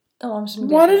Tamam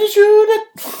şimdi. Why did you do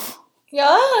that?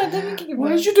 Ya deminki gibi.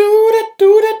 Why did you do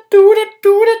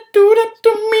that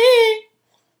to me?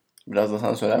 Biraz da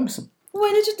sen söyler misin?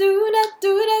 Why did you do that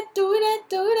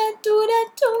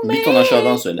to me? Bir ton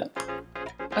aşağıdan söyle.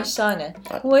 Aşağı ne?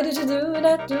 Why did you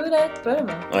do that böyle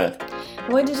mi? Evet.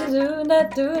 Why did you do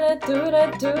that to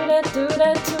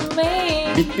me?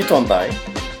 Bir ton daha iyi.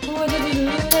 Why did you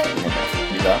do that?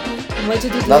 Bir daha. Why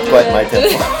did you do Not quite my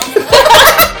tempo.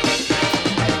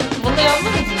 Bunu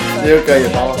yapmadın mı sen? Yok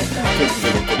hayır ama çok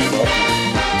güzel oldu.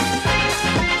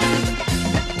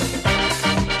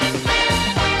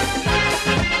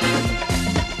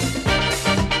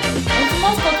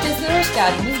 Hoş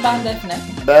geldiniz. Ben Defne.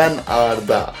 Ben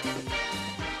Arda.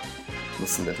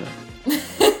 Nasılsın Defne?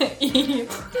 İyiyim.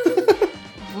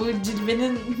 Bu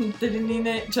cilvenin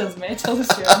derinliğini çözmeye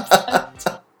çalışıyorum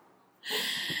sadece.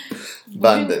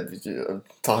 Ben de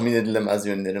tahmin edilemez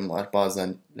yönlerim var.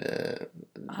 Bazen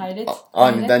hayret,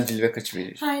 aniden hayret. Cilve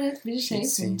kaçıverir. Hayret bir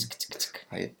şeysin. Çık.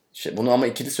 Hayır. Bunu ama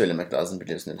ikili söylemek lazım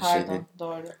biliyorsun. Öyle Pardon, şey değil.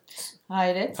 doğru.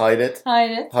 Hayret.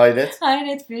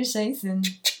 Hayret Bir şeysin.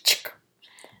 Çık.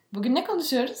 Bugün ne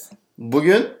konuşuyoruz?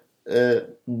 Bugün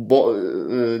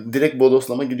direkt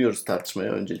bodoslama giriyoruz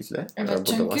tartışmaya öncelikle. Evet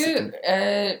çünkü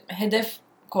hedef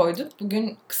koyduk.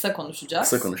 Bugün kısa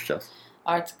konuşacağız.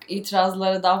 Artık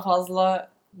itirazlara daha fazla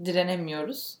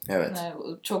direnemiyoruz. Evet.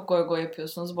 Çok goy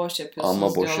yapıyorsunuz, boş yapıyorsunuz diyorlar.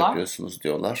 Ama boş diyorlar. yapıyorsunuz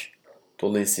diyorlar.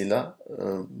 Dolayısıyla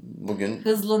bugün...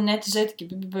 Hızlı, net, jet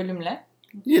gibi bir bölümle.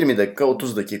 20 dakika,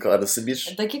 30 dakika arası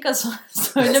bir... Dakika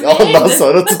söylemeye... Ondan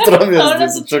sonra tutturamıyoruz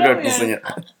diyorsun. Çok haklısın ya.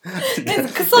 Neyse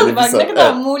kısa bak ne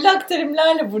kadar muğlak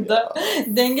terimlerle burada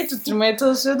denge tutturmaya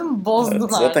çalışıyordum. Bozdun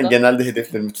evet, zaten genelde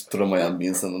hedeflerimi tutturamayan bir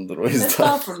insanımdır o yüzden.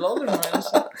 Estağfurullah olur mu öyle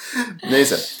şey?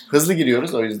 Neyse hızlı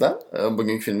giriyoruz o yüzden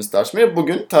bugünkü filmimizi tartışmaya.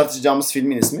 Bugün tartışacağımız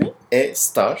filmin ismi A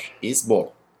Star Is Born.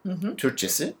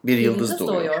 Türkçesi Bir Yıldız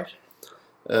Doğuyor.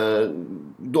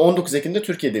 19 Ekim'de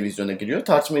Türkiye'de vizyona giriyor.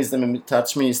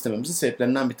 Tartışmayı istememizin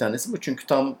sebeplerinden bir tanesi bu. Çünkü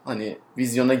tam hani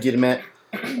vizyona girme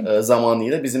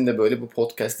zamanıyla bizim de böyle bu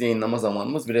podcast yayınlama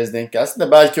zamanımız biraz denk gelsin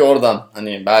de belki oradan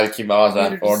belki bazen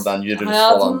yürürüz. Oradan yürürüz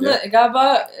falan diye. Hayatımda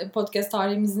galiba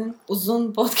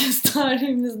uzun podcast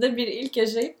tarihimizde bir ilk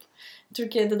yaşayıp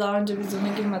Türkiye'de daha önce vizyona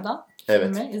girmeden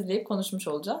filmi izleyip konuşmuş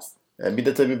olacağız. Bir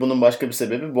de tabii bunun başka bir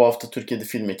sebebi bu hafta Türkiye'de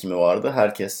film ekimi vardı.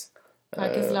 Herkes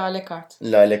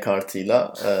Lale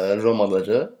kartıyla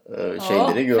Romaları,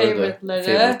 şeyleri gördü.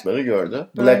 Favorite'ları gördü.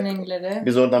 Burning'leri.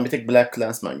 Biz oradan bir tek Black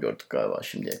Klansman gördük galiba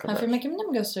şimdiye kadar. Film ekiminde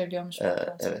mi gösteriliyormuş?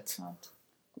 Evet.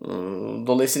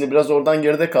 Dolayısıyla biraz oradan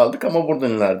geride kaldık ama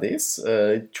buradan ilerdeyiz.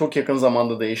 Çok yakın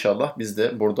zamanda da inşallah biz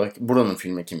de buranın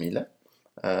film ekimiyle.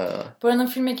 Buranın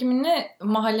film ekimini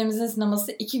mahallemizin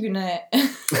sineması 2 güne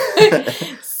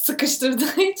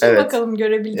sıkıştırdığı için bakalım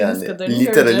görebildiğimiz kadarını göreceğiz.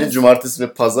 Literally cumartesi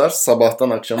ve pazar sabahtan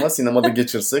akşama sinemada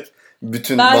geçirsek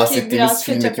bütün bahsettiğimiz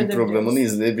film ekim programını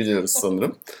izleyebiliyoruz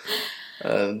sanırım.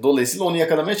 Dolayısıyla onu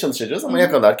yakalamaya çalışacağız ama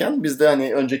yakalarken biz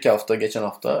de geçen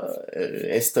hafta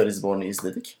A Star Is Born'u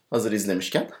izledik. Hazır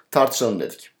izlemişken tartışalım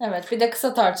dedik. Evet, bir de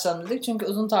kısa tartışalım dedik. Çünkü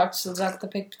uzun tartışılacak da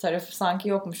pek bir tarafı sanki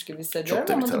yokmuş gibi hissediyorum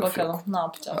ama da bakalım yok. Ne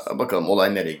yapacağız. Bakalım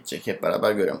olay nereye gidecek hep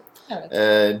beraber görelim.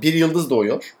 Evet. Bir Yıldız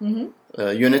Doğuyor.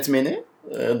 Yönetmeni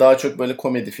daha çok böyle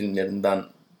komedi filmlerinden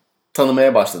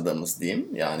tanımaya başladığımız diyeyim.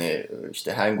 Yani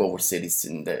işte Hangover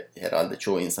serisinde herhalde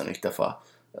çoğu insan ilk defa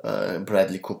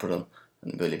Bradley Cooper'ın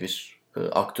böyle bir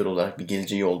aktör olarak bir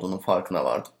geleceği olduğunun farkına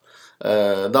vardı.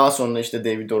 Daha sonra işte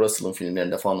David O. Russell'ın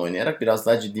filmlerinde falan oynayarak biraz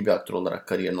daha ciddi bir aktör olarak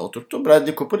kariyerine oturttu.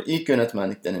 Bradley Cooper ilk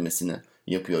yönetmenlik denemesini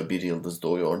yapıyor Bir Yıldız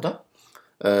Doğuyor'da.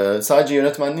 Sadece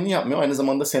yönetmenliğini yapmıyor, aynı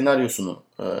zamanda senaryosunu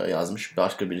yazmış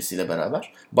başka birisiyle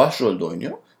beraber. Başrolde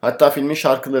oynuyor. Hatta filmin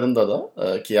şarkılarında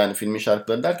da ki filmin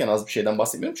şarkıları derken az bir şeyden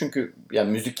bahsetmiyorum. Çünkü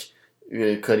müzik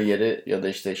kariyeri ya da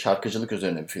işte şarkıcılık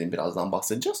üzerine bir film birazdan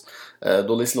bahsedeceğiz.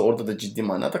 Dolayısıyla orada da ciddi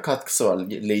manada katkısı var.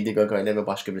 Lady Gaga ile ve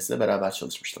başka birisiyle beraber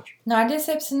çalışmışlar.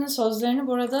 Neredeyse hepsinin sözlerini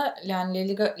bu arada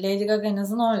Lady Gaga en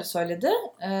azından öyle söyledi.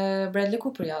 Bradley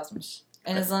Cooper yazmış.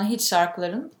 En azından hiç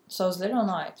şarkıların sözleri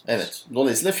ona ait. Evet.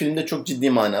 Dolayısıyla filmde çok ciddi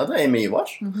manada emeği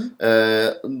var.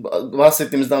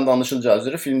 Bahsettiğimizden de anlaşılacağı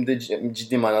üzere filmde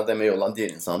ciddi manada emeği olan diğer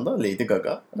insan da Lady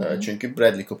Gaga. Çünkü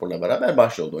Bradley Cooper'la beraber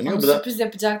başrolde oynuyor. Onu sürpriz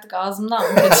yapacaktık ağzımdan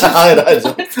mı kaçırdın? Hayır.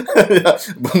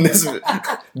 Bu ne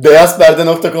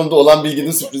Beyazperde.com'da olan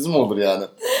bilginin sürprizi mi olur yani?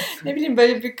 Ne bileyim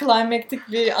böyle bir climactic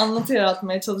bir anlatı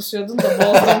yaratmaya çalışıyordun da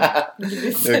bozdum gibi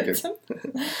hissettim.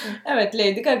 Evet,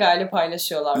 Lady Gaga ile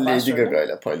paylaşıyorlar başrolü. Lady Gaga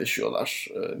ile paylaşıyorlar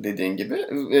dediğin gibi.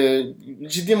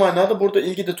 Ciddi manada burada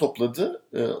ilgi de topladı.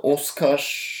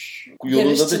 Oscar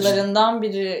yolunda da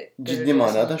biri ciddi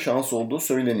manada şans olduğu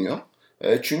söyleniyor.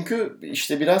 Çünkü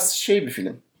işte biraz bir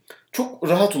film. Çok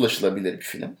rahat ulaşılabilir bir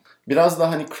film. Biraz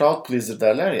daha hani crowd pleaser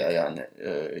derler ya yani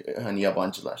hani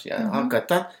yabancılar. Yani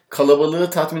hakikaten kalabalığı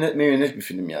tatmin etmeye yönelik bir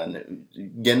film yani.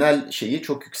 Genel şeyi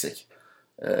çok yüksek.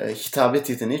 Hitabet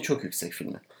yeteneği çok yüksek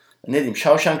filmin. Ne diyeyim,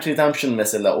 Shawshank Redemption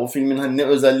mesela, o filmin hani ne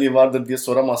özelliği vardır diye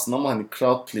soramazsın ama hani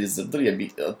crowd pleaser'dır ya,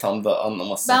 bir tam da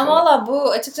anlamazsın. Ben valla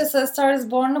bu açıkçası A Star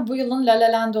Is Born'u bu yılın La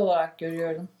La Land olarak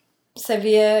görüyorum.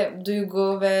 Seviye,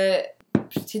 duygu ve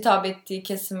hitap ettiği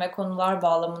kesime, konular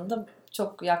bağlamında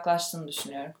çok yaklaştığını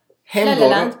düşünüyorum. Hem La La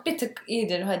Land bir tık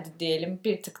iyidir hadi diyelim,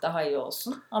 bir tık daha iyi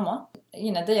olsun ama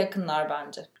yine de yakınlar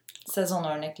bence sezon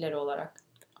örnekleri olarak.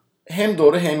 Hem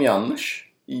doğru hem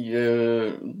yanlış.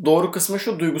 Doğru kısmı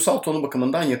şu, duygusal tonu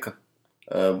bakımından yakın.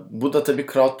 Bu da tabii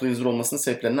crowd pleaser olmasının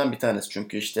sebeplerinden bir tanesi.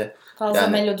 Çünkü işte fazla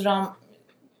yani, melodram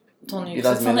tonu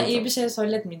yüksek. Sana iyi bir şey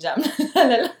söyletmeyeceğim.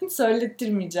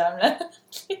 Söylettirmeyeceğim.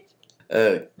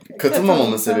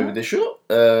 Katılmamamın sebebi de şu.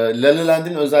 La La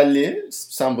Land'in özelliği,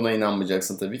 sen buna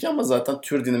inanmayacaksın tabii ki ama zaten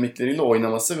tür dinamikleriyle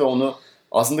oynaması ve onu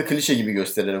aslında klişe gibi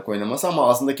göstererek oynaması ama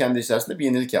aslında kendi içerisinde bir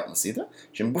yenilik yapmasıydı.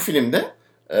 Şimdi bu filmde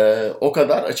o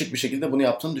kadar açık bir şekilde bunu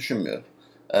yaptığını düşünmüyorum.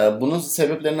 Bunun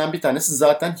sebeplerinden bir tanesi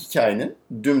zaten hikayenin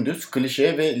dümdüz,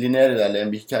 klişe ve lineer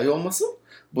ilerleyen bir hikaye olması.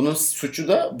 Bunun suçu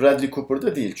da Bradley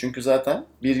Cooper'da değil. Çünkü zaten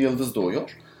bir yıldız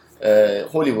doğuyor.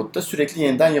 Hollywood'da sürekli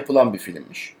yeniden yapılan bir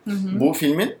filmmiş. Bu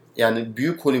filmin yani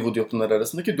büyük Hollywood yapımları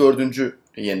arasındaki 4.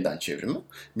 yeniden çevrimi.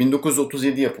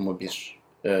 1937 yapımı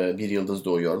bir yıldız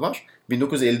doğuyor var.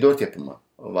 1954 yapımı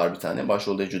var bir tane.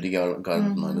 Başrolde Judy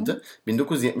Garland'ın oynadı.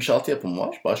 1976 yapımı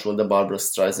var. Başrolde Barbra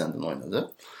Streisand'ın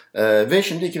oynadı. Ve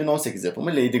şimdi 2018 yapımı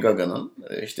Lady Gaga'nın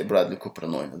işte Bradley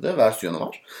Cooper'ın oynadığı versiyonu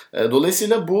var.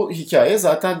 Dolayısıyla bu hikaye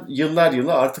zaten yıllar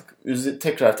yılı artık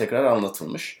tekrar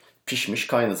anlatılmış, pişmiş,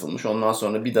 kaynatılmış, ondan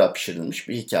sonra bir daha pişirilmiş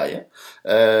bir hikaye.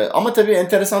 Ama tabii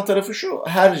enteresan tarafı şu,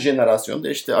 her jenerasyonda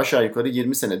işte aşağı yukarı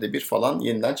 20 senede bir falan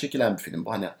yeniden çekilen bir film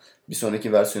bu. Hani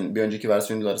bir önceki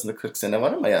versiyonun arasında 40 sene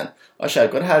var ama yani aşağı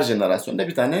yukarı her jenerasyonda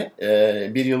bir tane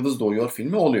Bir Yıldız Doğuyor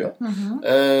filmi oluyor.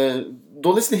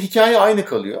 Dolayısıyla hikaye aynı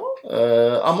kalıyor.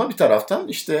 Ama bir taraftan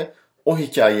işte o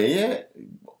hikayeye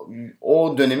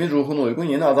o dönemin ruhuna uygun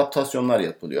yeni adaptasyonlar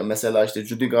yapılıyor. Mesela işte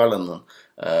Judy Garland'ın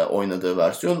oynadığı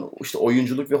versiyon işte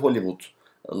oyunculuk ve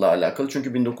Hollywood'la alakalı.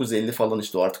 Çünkü 1950 falan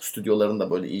işte o artık stüdyoların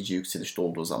da böyle iyice yükselişte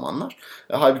olduğu zamanlar.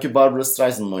 Halbuki Barbra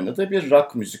Streisand'ın oynadığı bir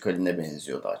rock müzikaline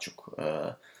benziyor daha çok.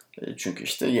 Çünkü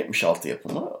işte 76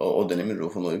 yapımı o dönemin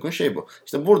ruhuna uygun şey bu.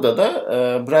 İşte burada da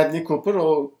Bradley Cooper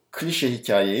o klişe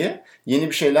hikayeye yeni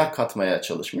bir şeyler katmaya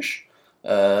çalışmış.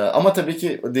 Ama tabii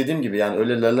ki dediğim gibi yani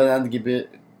öyle La La Land gibi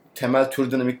temel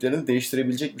tür dinamiklerini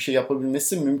değiştirebilecek bir şey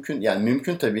yapabilmesi mümkün. Yani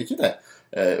mümkün tabii ki de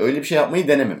öyle bir şey yapmayı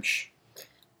denememiş.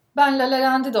 Ben La La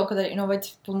Land'i de o kadar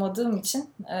inovatif bulmadığım için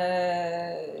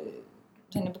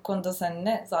hani bu konuda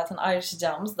seninle zaten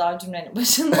ayrışacağımız daha cümlenin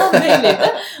başından belliydi.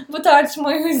 Bu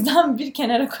tartışmayı o yüzden bir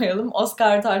kenara koyalım.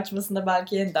 Oscar tartışmasında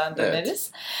belki yeniden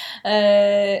döneriz.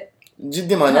 Evet.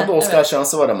 Ciddi manada Oscar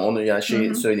şansı var ama onu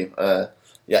yani söyleyeyim.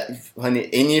 Ya hani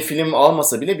en iyi film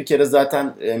almasa bile bir kere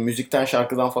zaten müzikten,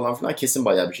 şarkıdan falan filan kesin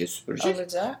bayağı bir şey süpürecek.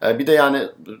 Bir de yani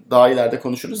daha ileride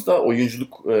konuşuruz da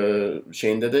oyunculuk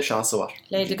şeyinde de şansı var.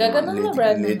 Lady Gaga'nın mı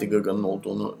Bradley'nin? Lady Gaga'nın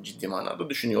olduğunu ciddi manada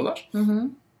düşünüyorlar.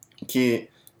 Ki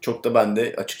çok da ben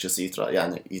de açıkçası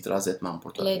itiraz etmem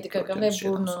burada. Lady Gaga ve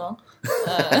Bunun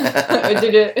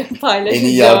ödülü paylaşacağım. En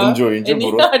iyi yardımcı oyuncu Bunun.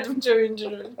 En iyi yardımcı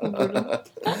oyuncu Bunun.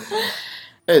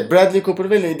 Evet, Bradley Cooper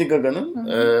ve Lady Gaga'nın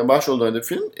başrolde oynadığı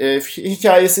film.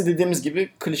 Hikayesi dediğimiz gibi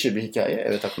klişe bir hikaye.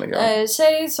 Evet, aklıma geldi.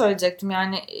 Söyleyecektim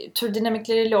yani tür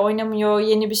dinamikleriyle oynamıyor,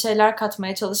 yeni bir şeyler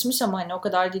katmaya çalışmış ama hani o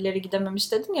kadar ileri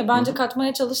gidememiş dedim ya. Bence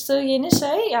katmaya çalıştığı yeni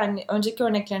şey yani önceki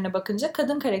örneklerine bakınca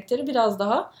kadın karakteri biraz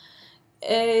daha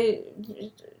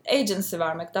agency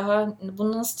vermek. Daha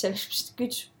bunu nasıl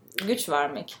çevirmiştik? Güç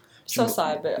vermek. Söz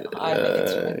sahibi haline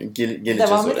getirmek. Geleceğiz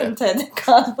devam oraya. edelim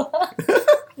TDK'da.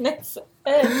 Neyse.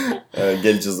 Evet.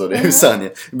 Geleceğiz oraya bir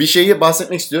saniye. Bir şeyi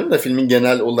bahsetmek istiyorum da filmin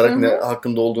genel olarak ne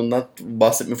hakkında olduğundan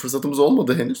bahsetme fırsatımız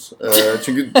olmadı henüz.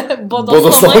 Çünkü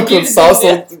bodoslama sağ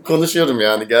sol konuşuyorum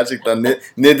yani gerçekten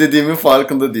ne dediğimin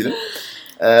farkında değilim.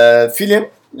 Film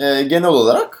genel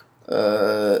olarak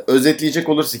özetleyecek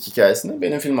olursak hikayesini,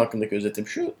 benim film hakkındaki özetim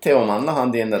şu: Teoman'la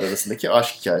Hande Yener arasındaki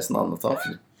aşk hikayesini anlatan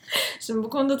film. Şimdi bu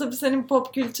konuda tabii senin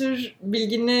pop kültür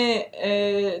bilgini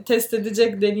test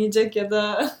edecek, deneyecek ya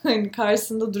da hani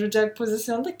karşısında duracak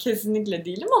pozisyonda kesinlikle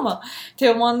değilim ama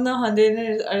Teoman'la Hande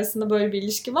Yener arasında böyle bir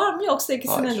ilişki var mı yoksa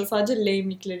ikisinin de sadece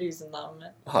lame-likleri yüzünden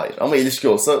mi? Hayır ama ilişki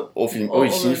olsa o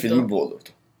işin filmi bu olurdu.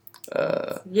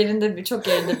 Çok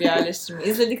yerinde bir yerleştirme.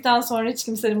 İzledikten sonra hiç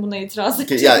kimsenin buna itiraz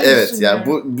edeceğini Ya evet, düşünmüyorum.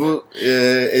 yani bu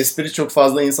espri çok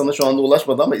fazla insana şu anda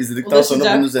ulaşmadı ama izledikten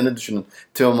sonra bunun üzerine düşünün.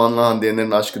 Teoman'la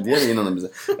Hande'nin aşkı diye ve inanın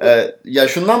bize. Ya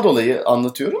şundan dolayı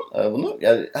anlatıyorum bunu.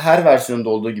 Yani her versiyonda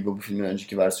olduğu gibi bu filmin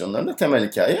önceki versiyonlarında temel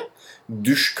hikaye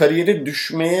kariyeri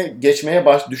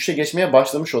düşe geçmeye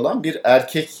başlamış olan bir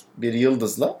erkek, bir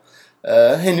yıldızla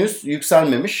henüz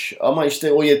yükselmemiş ama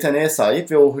işte o yeteneğe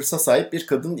sahip ve o hırsa sahip bir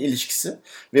kadının ilişkisi.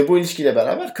 Ve bu ilişkiyle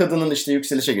beraber kadının işte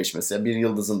yükselişe geçmesi, bir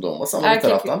yıldızın doğması ama bir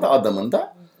taraftan da adamın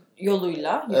da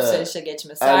yoluyla yükselişe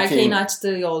geçmesi. Erkeğin açtığı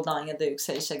yoldan ya da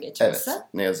yükselişe geçmesi. Evet,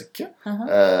 ne yazık ki.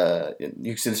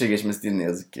 Yükselişe geçmesi değil ne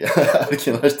yazık ki.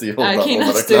 Erkeğin açtığı yoldan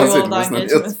olarak lanse edilmesine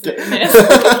ne yazık ki.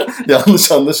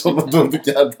 Yanlış anlaşılma durduk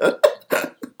yerde.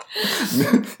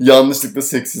 Yanlışlıkla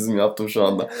seksizm yaptım şu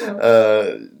anda.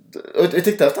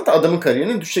 Öteki taraftan da adamın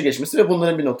kariyerinin düşüşe geçmesi ve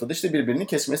bunların bir noktada işte birbirini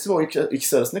kesmesi ve o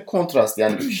ikisi arasındaki kontrast.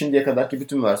 Yani şimdiye kadarki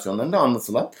bütün versiyonlarında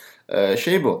anlatılan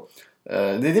şey bu.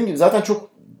 Dediğim gibi zaten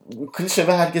çok klişe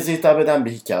ve herkese hitap eden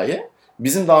bir hikaye.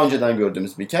 Bizim daha önceden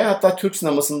gördüğümüz bir hikaye. Hatta Türk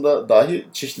sinemasında dahi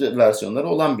çeşitli versiyonları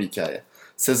olan bir hikaye.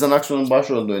 Sezen Aksu'nun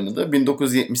başrolünde oynadığı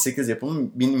 1978 yapımı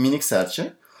Minik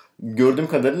Serçe. Gördüğüm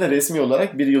kadarıyla resmi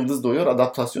olarak Bir Yıldız Doğuyor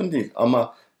adaptasyon değil.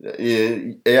 Ama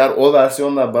eğer o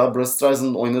versiyonla Barbra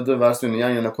Streisand'ın oynadığı versiyonu yan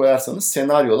yana koyarsanız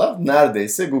senaryolar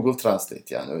neredeyse Google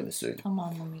Translate, yani öyle söyleyeyim. Tam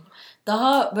anlamıyla.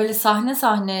 Daha böyle sahne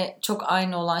sahne çok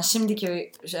aynı olan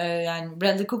şimdiki yani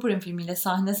Bradley Cooper'ın filmiyle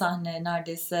sahne sahne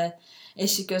neredeyse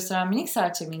eşlik gösteren Minik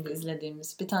Serçe miydi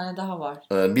izlediğimiz? Bir tane daha var.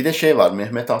 Bir de şey var,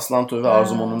 Mehmet Aslantoy ve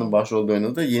Arzu Mona'nın başrolde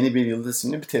oynadığı Yeni Bir Yıldız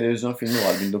isimli bir televizyon filmi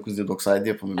var. 1997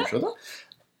 yapımıymış o da.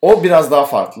 O biraz daha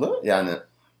farklı yani.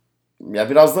 Ya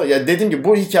biraz da ya dediğim gibi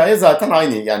bu hikaye zaten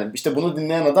aynı. Yani işte bunu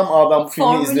dinleyen adam ben bu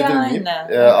filmi izledim deyip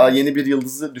Yeni Bir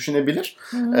Yıldız'ı düşünebilir.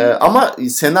 Ama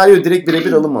senaryo direkt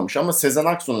birebir alınmamış. Ama Sezen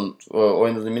Aksu'nun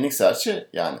oynadığı Minik Serçe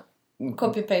yani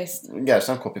copy paste.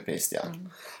 Gerçekten copy paste yani.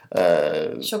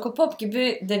 Şokopop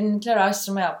gibi derinlikler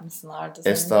araştırma yapmışsın Arda.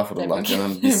 Estağfurullah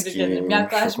canım, biz kim?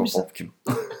 Şokopop kim?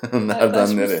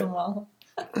 Nereden nereye?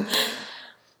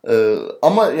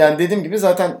 Ama yani dediğim gibi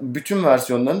zaten bütün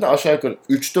versiyonlarında aşağı yukarı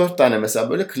 3-4 tane mesela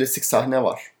böyle klasik sahne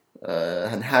var.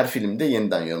 Hani her filmde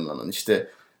yeniden yorumlanan. İşte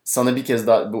sana bir kez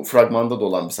daha, bu fragmanda da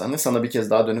olan bir sahne, sana bir kez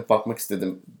daha dönüp bakmak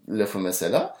istedim lafı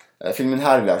mesela. Filmin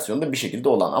her versiyonda bir şekilde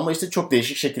olan ama işte çok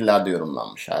değişik şekillerde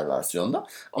yorumlanmış her versiyonda.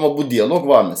 Ama bu diyalog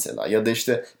var mesela. Ya da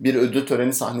işte bir ödül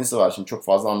töreni sahnesi var. Şimdi çok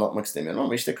fazla anlatmak istemiyorum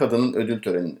ama işte kadının ödül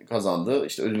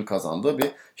kazandığı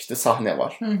bir işte sahne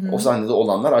var. O sahnede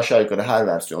olanlar aşağı yukarı her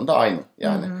versiyonda aynı.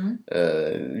 Yani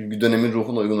dönemin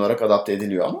ruhuna uygun olarak adapte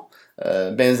ediliyor ama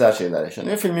benzer şeyler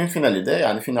yaşanıyor. Filmin finali de,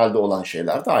 yani finalde olan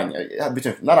şeyler de aynı. Yani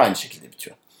bütün filmler aynı şekilde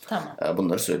bitiyor. Tamam.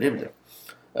 Bunları söyleyebilirim.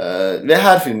 Ve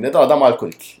her filmde de adam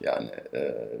alkolik yani.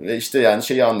 Ve işte yani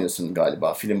şeyi anlıyorsun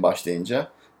galiba film başlayınca.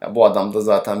 Yani bu adamda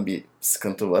zaten bir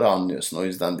sıkıntı var, anlıyorsun. O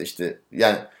yüzden de işte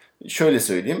yani şöyle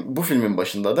söyleyeyim. Bu filmin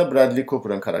başında da Bradley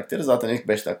Cooper'ın karakteri zaten ilk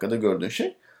 5 dakikada gördüğün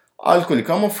şey alkolik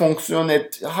ama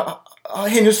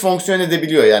henüz fonksiyon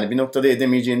edebiliyor. Yani bir noktada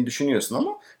edemeyeceğini düşünüyorsun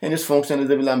ama henüz fonksiyon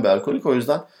edebilen bir alkolik. O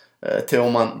yüzden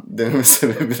Teoman dememin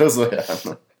sebebi biraz o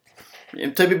yani.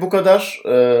 Tabii bu kadar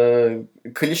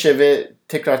klişe ve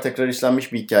tekrar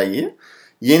işlenmiş bir hikayeyi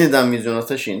yeniden vizyona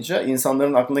taşıyınca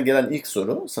insanların aklına gelen ilk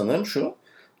soru sanırım şu.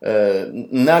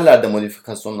 Nerelerde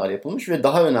modifikasyonlar yapılmış ve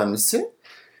daha önemlisi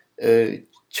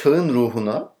çağın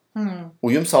ruhuna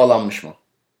uyum sağlanmış mı?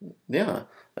 Değil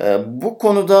mi? Bu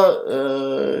konuda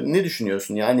ne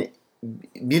düşünüyorsun? Yani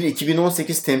bir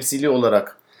 2018 temsili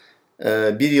olarak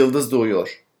bir yıldız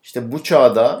doğuyor. İşte bu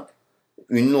çağda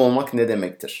ünlü olmak ne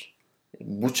demektir?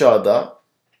 Bu çağda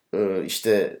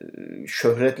işte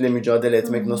şöhretle mücadele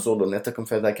etmek nasıl olur? Ne takım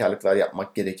fedakarlıklar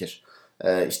yapmak gerekir?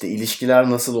 İşte ilişkiler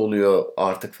nasıl oluyor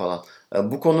artık falan.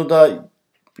 Bu konuda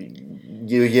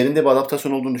yerinde bir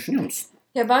adaptasyon olduğunu düşünüyor musun?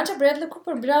 Ya bence Bradley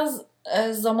Cooper biraz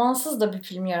zamansız da bir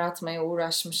film yaratmaya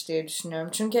uğraşmış diye düşünüyorum.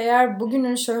 Çünkü eğer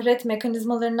bugünün şöhret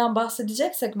mekanizmalarından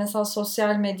bahsedeceksek mesela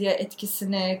sosyal medya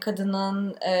etkisini,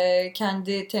 kadının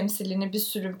kendi temsilini bir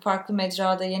sürü farklı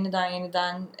mecrada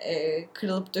yeniden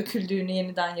kırılıp döküldüğünü,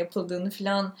 yeniden yapıldığını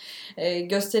falan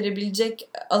gösterebilecek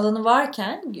alanı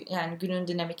varken, yani günün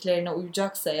dinamiklerine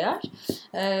uyacaksa eğer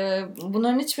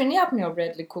bunların hiçbirini yapmıyor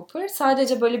Bradley Cooper.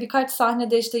 Sadece böyle birkaç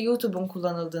sahnede işte YouTube'un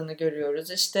kullanıldığını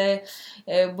görüyoruz. İşte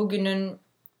bugünün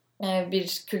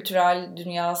bir kültürel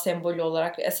dünya sembolü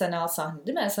olarak SNL sahne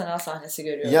değil mi? SNL sahnesi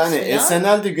görüyoruz. Yani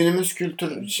SNL de günümüz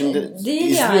kültür şimdi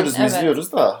değil izliyoruz yani,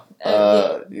 izliyoruz da.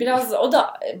 Biraz o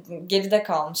da geride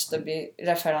kalmış da bir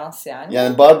referans yani.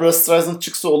 Yani Barbra Streisand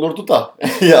çıksa olurdu da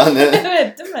yani.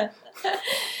 Evet değil mi?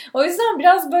 O yüzden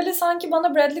biraz böyle sanki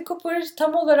bana Bradley Cooper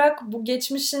tam olarak bu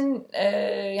geçmişin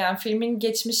yani filmin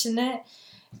geçmişini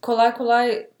kolay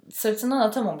kolay sırtından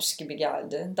atamamış gibi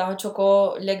geldi. Daha çok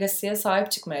o legacy'ye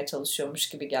sahip çıkmaya çalışıyormuş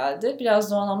gibi geldi.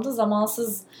 Biraz da o anlamda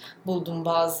zamansız buldum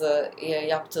bazı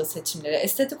yaptığı seçimleri.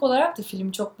 Estetik olarak da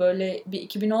film çok böyle bir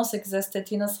 2018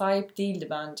 estetiğine sahip değildi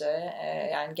bence.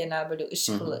 Yani genel böyle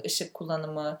ışık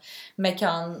kullanımı,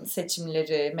 mekan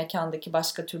seçimleri, mekandaki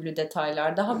başka türlü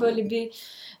detaylar. Daha böyle bir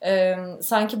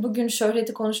sanki bugün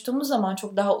şöhreti konuştuğumuz zaman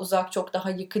çok daha uzak, çok daha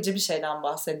yıkıcı bir şeyden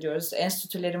bahsediyoruz.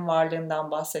 Enstitülerin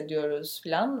varlığından bahsediyoruz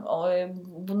filan.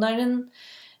 Bunların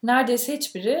neredeyse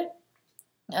hiçbiri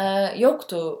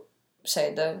yoktu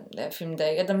şeyde, filmde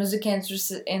ya da müzik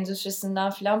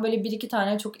endüstrisinden filan böyle bir iki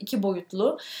tane çok iki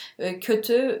boyutlu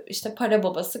kötü işte para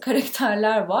babası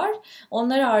karakterler var.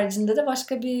 Onlar haricinde de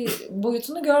başka bir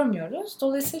boyutunu görmüyoruz.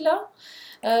 Dolayısıyla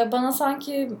bana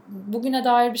sanki bugüne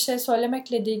dair bir şey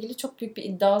söylemekle ilgili çok büyük bir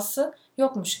iddiası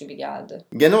yokmuş gibi geldi.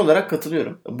 Genel olarak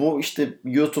katılıyorum. Bu işte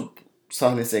YouTube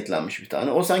sahnesi eklenmiş bir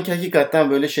tane. O sanki hakikaten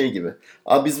böyle şey gibi.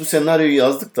 Abi biz bu senaryoyu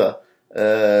yazdık da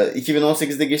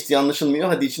 2018'de geçtiği anlaşılmıyor.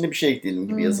 Hadi içine bir şey ekleyelim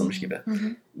gibi yazılmış gibi.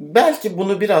 Belki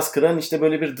bunu biraz kıran işte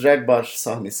böyle bir drag bar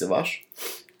sahnesi var.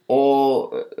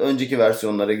 O önceki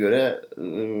versiyonlara göre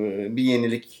bir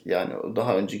yenilik, yani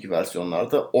daha önceki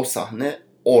versiyonlarda o sahne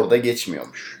orada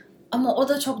geçmiyormuş. Ama o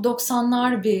da çok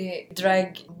 90'lar bir drag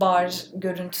bar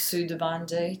görüntüsüydü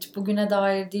bence. Hiç bugüne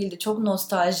dair değildi. Çok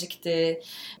nostaljikti.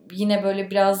 Yine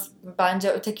böyle biraz bence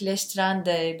ötekileştiren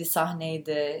de bir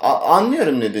sahneydi.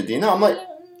 Anlıyorum ne dediğini ama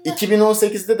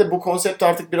 2018'de de bu konsept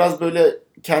artık biraz böyle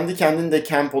kendi kendini de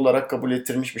camp olarak kabul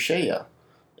ettirmiş bir şey ya.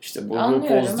 İşte bu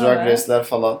RuPaul's Drag Race'ler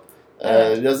falan.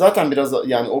 Evet. Ya zaten biraz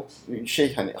yani o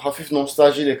şey hani hafif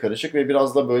nostaljiyle karışık ve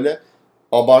biraz da böyle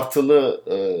abartılı,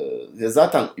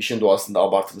 zaten işin doğasında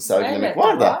abartılı sergilemek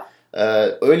var da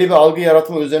öyle bir algı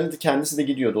yaratma üzerine de kendisi de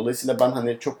gidiyor. Dolayısıyla ben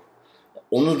hani çok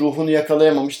onun ruhunu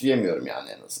yakalayamamış diyemiyorum yani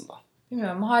en azından.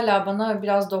 Bilmiyorum, hala bana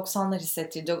biraz 90'lar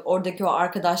hissettirdi. Oradaki o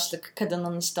arkadaşlık,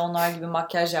 kadının işte onlar gibi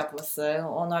makyaj yapması,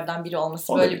 onlardan biri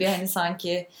olması böyle bir hani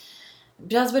sanki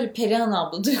biraz böyle Perihan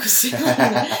abla duygusu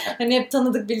yani. Hani hep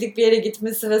tanıdık bildik bir yere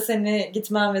gitmesi ve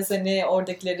gitmen ve seni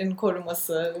oradakilerin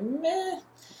koruması.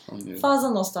 Fazla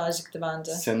nostaljikti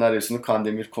bence. Senaryosunu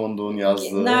Kandemir Kondoğ'un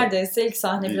yazdığı. Neredeyse ilk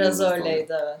sahne biraz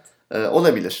öyleydi, evet.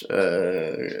 Olabilir.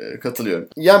 Katılıyorum.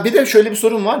 Ya bir de şöyle bir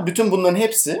sorun var. Bütün bunların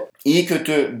hepsi iyi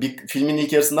kötü bir filmin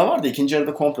ilk yarısında var da ikinci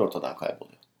yarıda komple ortadan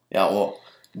kayboluyor. Yani o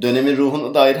dönemin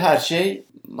ruhuna dair her şey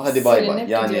hadi bay bay.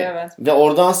 Yani gidiyor, evet. Ve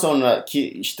oradan sonraki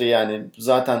işte yani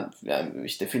zaten yani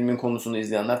işte filmin konusunu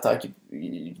izleyenler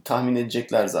tahmin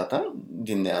edecekler zaten,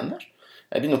 dinleyenler.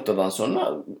 Bir noktadan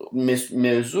sonra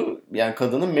mevzu yani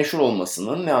kadının meşhur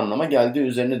olmasının ne anlama geldiği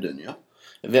üzerine dönüyor.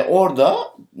 Ve orada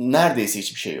neredeyse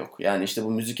hiçbir şey yok. Yani işte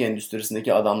bu müzik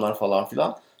endüstrisindeki adamlar falan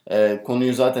filan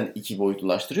konuyu zaten iki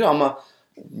boyutlulaştırıyor ama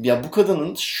ya bu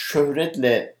kadının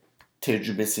şöhretle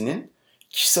tecrübesinin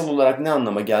kişisel olarak ne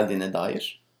anlama geldiğine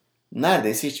dair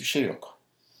neredeyse hiçbir şey yok.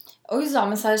 O yüzden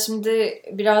mesela şimdi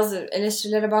biraz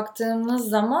eleştirilere baktığımız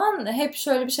zaman hep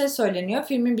şöyle bir şey söyleniyor.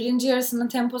 Filmin birinci yarısının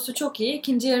temposu çok iyi.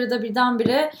 İkinci yarıda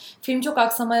birdenbire film çok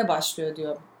aksamaya başlıyor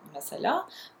diyor mesela.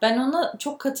 Ben ona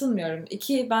çok katılmıyorum.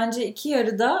 Bence iki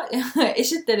yarıda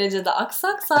eşit derecede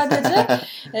aksak. Sadece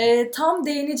tam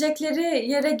değinecekleri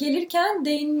yere gelirken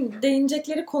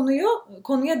değinecekleri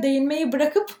konuya değinmeyi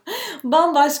bırakıp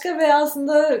bambaşka ve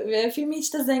aslında filmi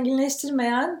hiç de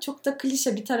zenginleştirmeyen çok da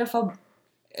klişe bir tarafa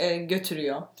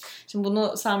götürüyor. Şimdi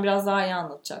bunu sen biraz daha iyi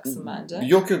anlatacaksın bence.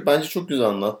 Yok bence çok güzel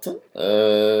anlattın.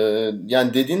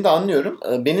 Yani dediğini de anlıyorum.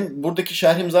 Benim buradaki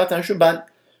şerhim zaten şu: ben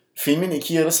filmin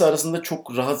iki yarısı arasında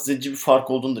çok rahatsız edici bir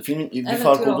fark olduğunu, filmin bir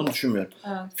fark olduğunu düşünmüyorum.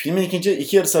 Evet. Filmin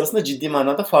iki yarısı arasında ciddi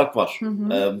manada fark var.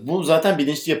 Bu zaten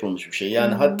bilinçli yapılmış bir şey.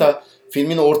 Yani hatta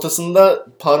filmin ortasında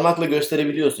parmakla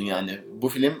gösterebiliyorsun yani. Bu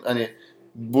film hani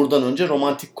buradan önce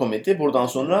romantik komedi, buradan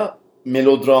sonra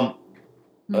melodram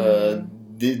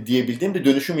diyebildiğim bir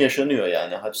dönüşüm yaşanıyor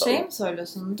yani. Hatta mi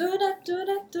söylüyorsun?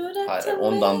 Hayır,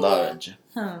 ondan daha önce.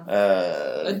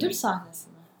 Ödül sahnesi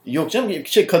mi? Yok canım,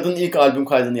 kadın ilk albüm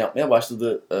kaydını yapmaya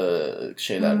başladığı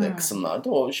şeylerde, kısımlarda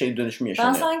o dönüşüm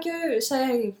yaşanıyor. Ben sanki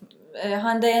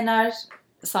Hande Yener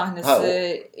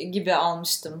sahnesi gibi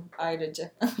almıştım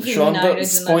ayrıca. Şu anda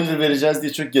spoiler vereceğiz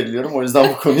diye çok geriliyorum. O yüzden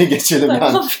bu konuyu geçelim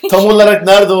yani. Tam olarak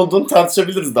nerede olduğunu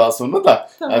tartışabiliriz daha sonra da.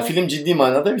 Tamam. Yani film ciddi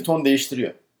manada bir ton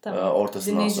değiştiriyor. Tamam.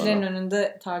 Ortasından dinleyicilerin sonra.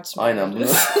 Önünde tartışma. Aynen, bunu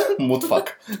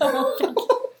mutfak. Tamam peki.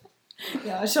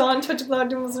 Ya şu an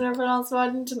çocuklar duymasın referans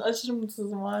verdiğin için aşırı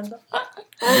mutsuzum vardı.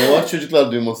 Ne var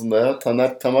çocuklar duymasında ya?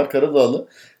 Tamer Karadağlı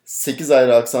 8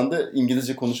 ayrı aksanda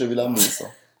İngilizce konuşabilen bir insan.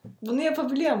 Bunu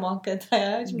yapabiliyor mu hakikaten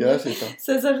ya? Şimdi Gerçekten.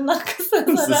 Sezar'ın hakkı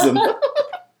Sezar'a.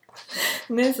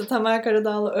 Neyse, Tamer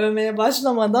Karadağlı övmeye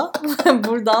başlamadan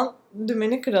buradan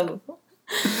dümeni kıralım.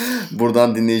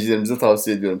 Buradan dinleyicilerimize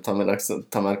tavsiye ediyorum.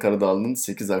 Tamer Karadağlı'nın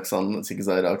 8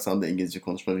 ayrı aksanda İngilizce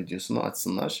konuşma videosunu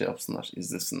açsınlar, şey yapsınlar,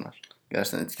 izlesinler.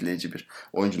 Gerçekten etkileyici bir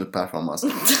oyunculuk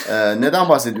performansı. Neden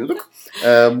bahsediyorduk?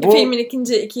 Filmin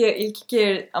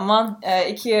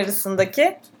iki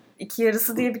yarısındaki iki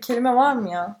yarısı diye bir kelime var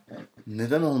mı ya?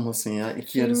 Neden olmasın ya?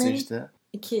 İki yarısı işte.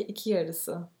 İki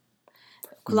yarısı.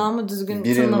 Kulağımı düzgün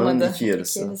bir tınlamadı. Bir elmanın iki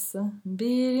yarısı.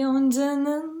 Bir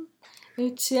yoncanın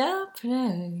 3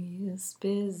 yaprağıyız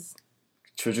biz.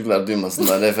 Çocuklar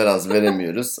duymasınlar, referans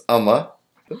veremiyoruz ama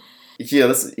iki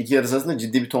yarısı arasında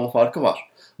ciddi bir ton farkı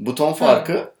var. Bu ton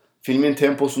farkı filmin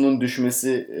temposunun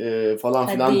düşmesi falan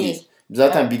filan değil.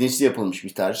 Zaten bilinçli yapılmış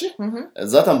bir tercih.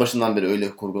 Zaten başından beri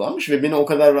öyle kurgulanmış ve beni o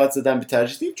kadar rahatsız eden bir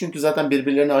tercih değil. Çünkü zaten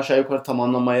birbirlerini aşağı yukarı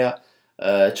tamamlamaya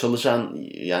çalışan,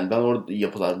 yani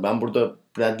ben burada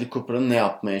Bradley Cooper'ın ne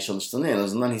yapmaya çalıştığını en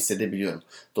azından hissedebiliyorum.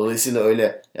 Dolayısıyla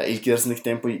öyle ya ilk yarısındaki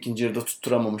tempoyu ikinci yarıda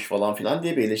tutturamamış falan filan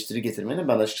diye bir eleştiri getirmenin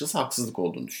ben açıkçası haksızlık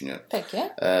olduğunu düşünüyorum. Peki.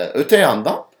 Öte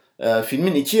yandan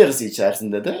filmin iki yarısı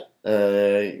içerisinde de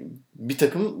bir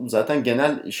takım zaten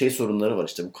genel sorunları var,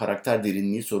 işte bu karakter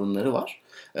derinliği sorunları var.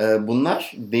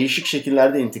 Bunlar değişik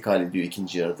şekillerde intikal ediyor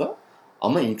ikinci yarıda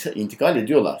ama intikal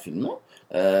ediyorlar filme.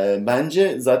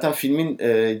 Bence zaten filmin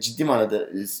ciddi manada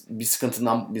bir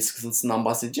sıkıntısından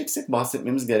bahsedeceksek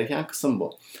bahsetmemiz gereken kısım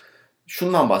bu.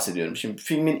 Şundan bahsediyorum. Şimdi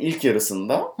filmin ilk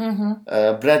yarısında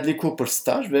Bradley Cooper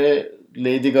star ve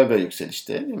Lady Gaga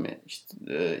yükselişte, değil mi? İşte,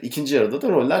 ikinci yarıda da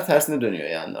roller tersine dönüyor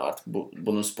yani. Artık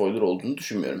bunun spoiler olduğunu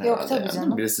düşünmüyorum herhalde. Yok tabii yani.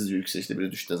 canım. Birisi yükselişte,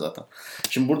 biri düşüşte zaten.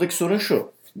 Şimdi buradaki sorun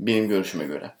şu, benim görüşüme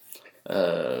göre.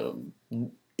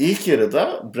 İlk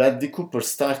yarıda Bradley Cooper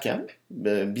starken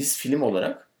biz film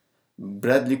olarak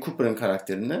Bradley Cooper'ın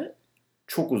karakterine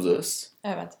çok uzağız.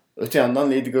 Evet. Öte yandan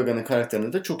Lady Gaga'nın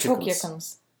karakterine de çok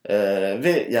yakınız.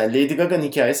 Ve yani Lady Gaga'nın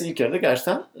hikayesi ilk yarıda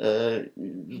gerçekten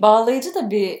bağlayıcı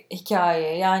da bir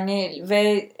hikaye yani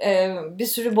ve bir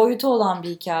sürü boyutu olan bir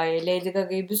hikaye. Lady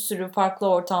Gaga'yı bir sürü farklı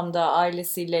ortamda,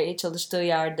 ailesiyle çalıştığı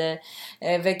yerde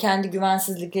ve kendi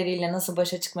güvensizlikleriyle nasıl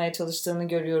başa çıkmaya çalıştığını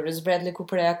görüyoruz. Bradley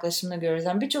Cooper'a yaklaşımını görüyoruz.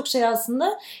 Yani birçok şey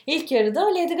aslında ilk yarıda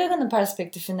Lady Gaga'nın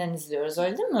perspektifinden izliyoruz,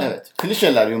 öyle değil mi? Evet.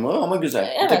 Klişeler yumağı ama güzel.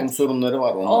 Evet. Bir takım sorunları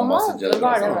var. Ondan bahsedeceğiz.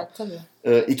 Var evet tabii.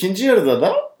 İkinci yarıda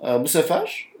da bu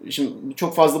sefer, şimdi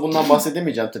çok fazla bundan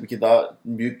bahsedemeyeceğim tabii ki, daha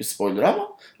büyük bir spoiler ama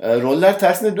roller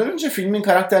tersine dönünce filmin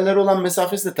karakterleri olan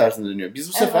mesafesi de tersine dönüyor. Biz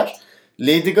bu sefer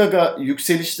Lady Gaga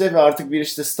yükselişte ve artık bir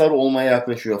star olmaya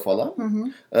yaklaşıyor falan.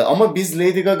 Ama biz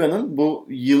Lady Gaga'nın bu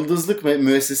yıldızlık ve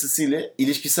müessesesiyle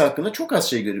ilişkisi hakkında çok az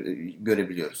şey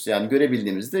görebiliyoruz. Yani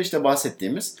görebildiğimizde işte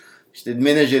bahsettiğimiz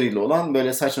menajeriyle olan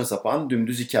böyle saçma sapan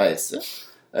dümdüz hikayesi.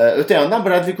 Öte yandan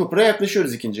Bradley Cooper'a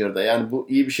yaklaşıyoruz ikinci yarıda. Yani bu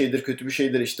iyi bir şeydir, kötü bir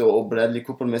şeydir. İşte o Bradley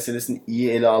Cooper meselesini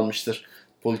iyi ele almıştır.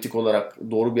 Politik olarak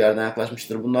doğru bir yerden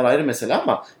yaklaşmıştır. Bunlar ayrı mesele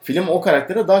ama film o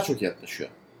karaktere daha çok yaklaşıyor.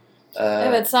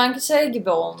 Evet, sanki gibi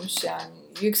olmuş yani.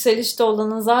 Yükselişte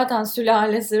olanın zaten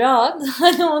sülalesi rahat.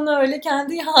 Hani onu öyle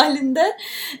kendi halinde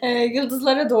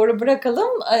yıldızlara doğru bırakalım.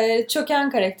 Çöken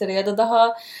karaktere ya da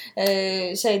daha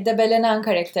debelenen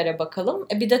karaktere bakalım.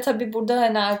 Bir de tabii burada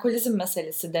hani alkolizm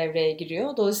meselesi devreye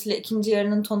giriyor. Dolayısıyla ikinci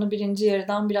yarının tonu birinci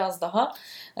yarıdan biraz daha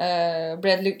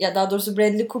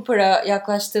Bradley Cooper'a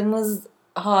yaklaştığımız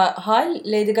hal,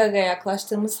 Lady Gaga'ya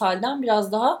yaklaştığımız halden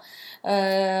biraz daha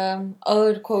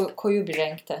ağır koyu bir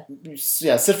renkte.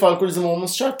 Yani sırf alkolizm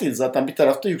olması şart değil. Zaten bir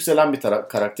tarafta yükselen bir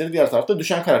karakteri, diğer tarafta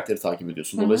düşen karakteri takip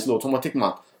ediyorsun. Dolayısıyla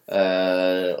otomatikman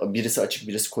birisi açık,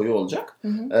 birisi koyu olacak.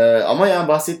 Ama yani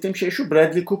bahsettiğim şey şu: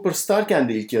 Bradley Cooper starken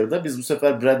de ilk yarıda biz bu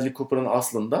sefer Bradley Cooper'ın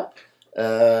aslında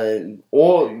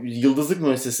o yıldızlık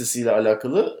müessesesiyle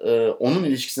alakalı onun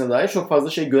ilişkisine dair çok fazla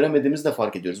şey göremediğimizi de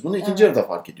fark ediyoruz. Bunu ikinci yarıda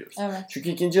fark ediyoruz. Evet. Çünkü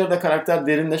ikinci yarıda karakter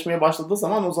derinleşmeye başladığı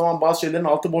zaman o zaman bazı şeylerin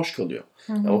altı boş kalıyor.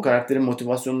 O karakterin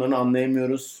motivasyonlarını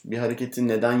anlayamıyoruz. Bir hareketin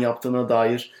neden yaptığına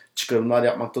dair çıkarımlar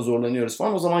yapmakta zorlanıyoruz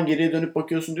falan. O zaman geriye dönüp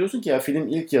bakıyorsun, diyorsun ki ya film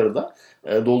ilk yarıda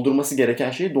doldurması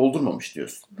gereken şeyi doldurmamış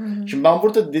diyorsun. Şimdi ben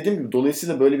burada dediğim gibi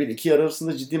dolayısıyla böyle bir iki yarı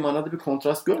arasında ciddi manada bir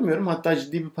kontrast görmüyorum. Hatta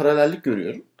ciddi bir paralellik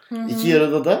görüyorum. İki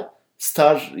yarıda da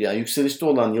star, yani yükselişte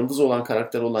olan, yıldız olan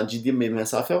karakter olan ciddi bir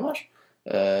mesafe var.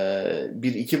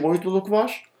 Bir iki boyutluluk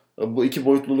var. Bu iki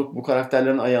boyutluluk bu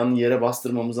karakterlerin ayağını yere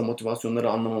bastırmamıza, motivasyonları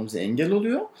anlamamıza engel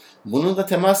oluyor. Bunun da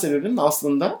temel sebebinin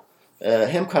aslında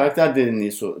hem karakter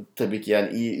derinliği tabii ki,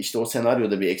 yani iyi o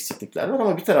senaryoda bir eksiklikler var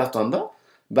ama bir taraftan da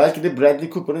belki de Bradley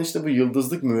Cooper'ın bu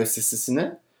yıldızlık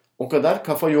müessesesine o kadar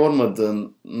kafa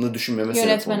yormadığını düşünmeme sebep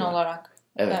oluyor. Yönetmen olarak.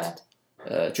 Evet.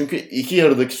 Çünkü iki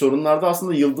yarıdaki sorunlar da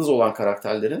aslında yıldız olan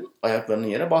karakterlerin ayaklarının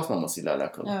yere basmamasıyla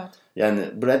alakalı. Evet. Yani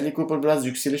Bradley Cooper biraz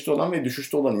yükselişte olan ve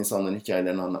düşüşte olan insanların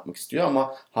hikayelerini anlatmak istiyor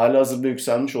ama halihazırda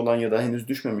yükselmiş olan ya da henüz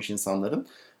düşmemiş insanların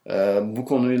bu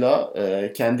konuyla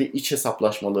kendi iç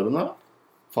hesaplaşmalarına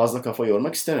fazla kafa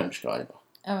yormak istememiş galiba.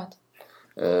 Evet.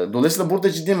 Dolayısıyla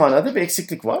burada ciddi manada bir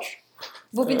eksiklik var.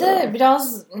 Bu bir de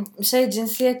biraz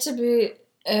cinsiyetçi bir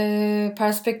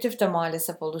perspektif de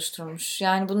maalesef oluşturmuş.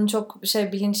 Yani bunun çok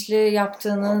bilinçli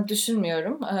yaptığını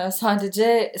düşünmüyorum.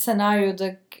 Sadece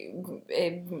senaryoda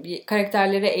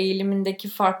karakterlere eğilimindeki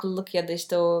farklılık ya da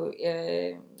işte o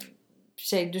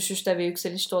düşüşte ve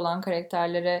yükselişte olan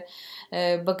karakterlere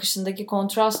bakışındaki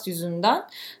kontrast yüzünden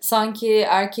sanki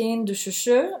erkeğin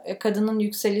düşüşü kadının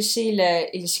yükselişiyle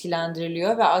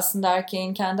ilişkilendiriliyor ve aslında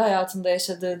erkeğin kendi hayatında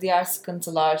yaşadığı diğer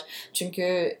sıkıntılar,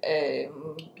 çünkü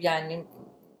yani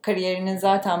kariyerinin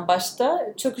zaten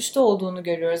başta çöküşte olduğunu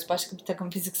görüyoruz. Başka bir takım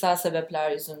fiziksel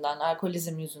sebepler yüzünden,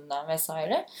 alkolizm yüzünden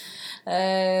vesaire.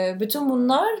 Bütün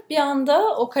bunlar bir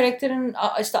anda o karakterin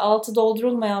altı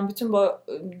doldurulmayan bütün bu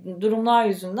durumlar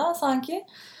yüzünden sanki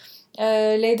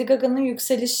Lady Gaga'nın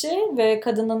yükselişi ve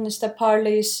kadının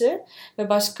parlayışı ve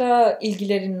başka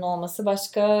ilgilerinin olması,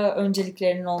 başka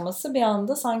önceliklerinin olması bir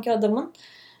anda sanki adamın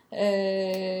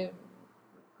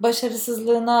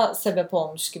başarısızlığına sebep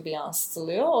olmuş gibi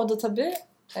yansıtılıyor. O da tabii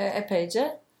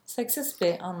epeyce seksist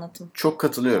bir anlatım. Çok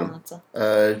katılıyorum.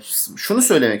 Şunu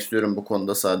söylemek istiyorum bu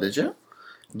konuda sadece.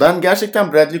 Ben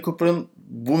gerçekten Bradley Cooper'ın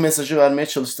bu mesajı vermeye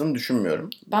çalıştığını düşünmüyorum.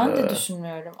 Ben de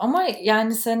düşünmüyorum. Ama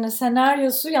yani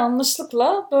senaryosu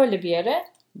yanlışlıkla böyle bir yere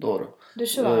doğru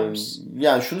düşüvermiş.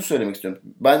 Yani şunu söylemek istiyorum.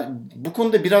 Ben bu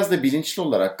konuda biraz da bilinçli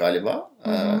olarak galiba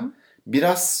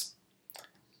biraz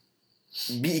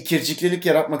bir ikirciklilik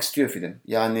yaratmak istiyor film.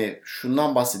 Yani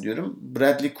şundan bahsediyorum.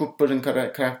 Bradley Cooper'ın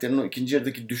karakterinin o ikinci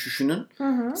yarıdaki düşüşünün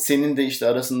senin de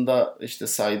arasında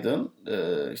saydığın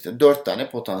 4 tane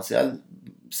potansiyel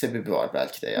sebebi var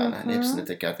belki de yani. Hani hepsinde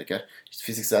teker teker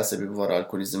fiziksel sebebi var,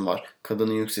 alkolizm var,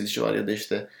 kadının yükselişi var ya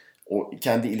da o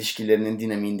kendi ilişkilerinin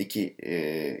dinamiğindeki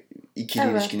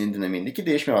ikili ilişkinin dinamiğindeki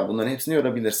değişme var. Bunların hepsini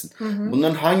yorabilirsin.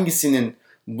 Bunların hangisinin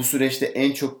bu süreçte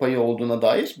en çok payı olduğuna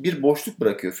dair bir boşluk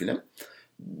bırakıyor film.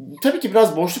 Tabii ki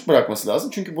biraz boşluk bırakması lazım.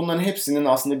 Çünkü bunların hepsinin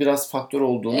aslında biraz faktör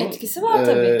olduğunu etkisi var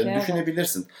tabii ki,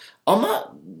 düşünebilirsin.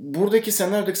 Ama buradaki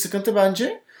senaryodaki sıkıntı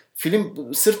bence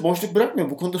film sırf boşluk bırakmıyor.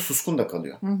 Bu konuda suskun da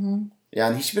kalıyor.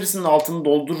 Yani hiçbirisinin altını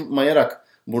doldurmayarak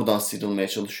buradan sıyrılmaya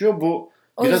çalışıyor. Bu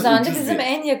o yüzden de bizim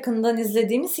en yakından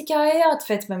izlediğimiz hikayeye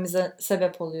atfetmemize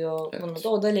sebep oluyor bunu da.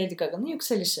 O da Lady Gaga'nın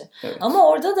yükselişi. Evet. Ama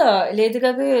orada da Lady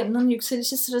Gaga'nın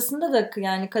yükselişi sırasında da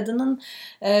yani kadının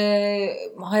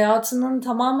hayatının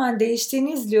tamamen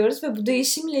değiştiğini izliyoruz ve bu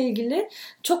değişimle ilgili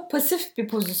çok pasif bir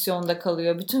pozisyonda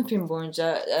kalıyor bütün film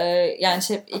boyunca. Yani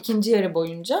ikinci yarı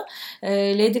boyunca.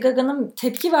 Lady Gaga'nın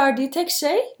tepki verdiği tek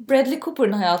şey Bradley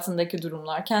Cooper'ın hayatındaki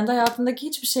durumlar. Kendi hayatındaki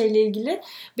hiçbir şeyle ilgili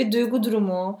bir duygu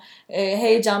durumu,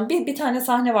 heyecan. Bir tane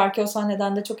sahne var ki o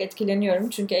sahneden de çok etkileniyorum.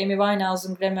 Çünkü Amy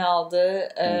Winehouse'un Grammy aldığı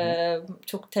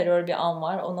çok terör bir an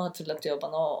var. Onu hatırlatıyor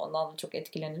bana. Ondan da çok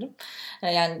etkilenirim.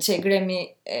 Yani Grammy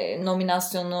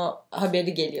nominasyonu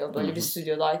haberi geliyor böyle bir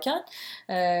stüdyodayken.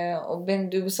 O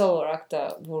beni duygusal olarak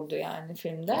da vurdu yani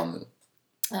filmde. Anladım.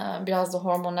 Biraz da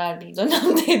hormonal bir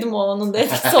dönemdeydim, onun da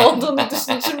etkisi olduğunu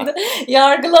düşünüyorum. Şimdi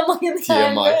yargılamayın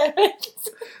yani. Evet.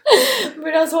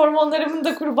 Biraz hormonlarımın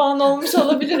da kurbanı olmuş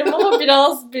olabilirim ama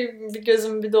biraz bir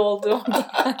gözüm bir doldu orada.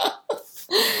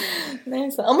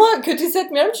 Neyse, ama kötü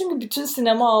hissetmiyorum çünkü bütün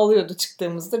sinema ağlıyordu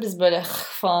çıktığımızda. Biz böyle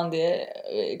falan diye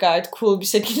gayet cool bir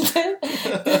şekilde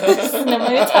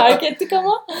sinemayı terk ettik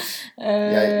ama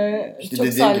yani çok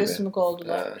salyasımlık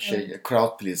oldular.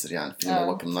 Crowd pleaser yani film o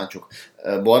bakımdan çok.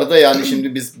 Bu arada yani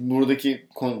şimdi biz buradaki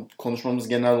konuşmamız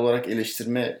genel olarak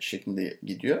eleştirme şeklinde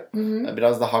gidiyor.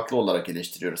 Biraz da haklı olarak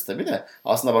eleştiriyoruz tabii de.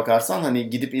 Aslına bakarsan hani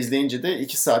gidip izleyince de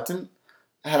 2 saatin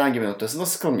herhangi bir noktasında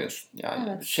sıkılmıyorsun.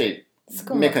 Yani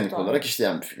mekanik olarak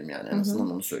işleyen bir film yani en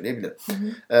azından onu söyleyebilirim.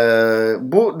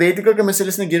 Bu Lady Gaga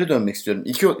meselesine geri dönmek istiyorum.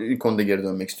 2 konuda geri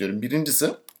dönmek istiyorum. Birincisi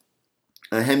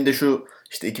hem de şu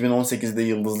 2018'de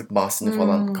yıldızlık bahsini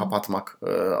falan kapatmak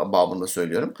babında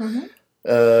söylüyorum.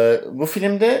 Bu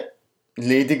filmde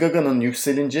Lady Gaga'nın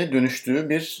yükselince dönüştüğü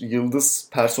bir yıldız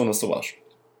personası var.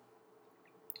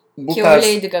 Ki o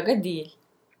Lady Gaga değil.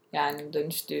 Yani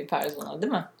dönüştüğü persona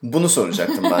değil mi? Bunu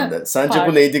soracaktım ben de. Sence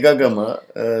bu Lady Gaga mı?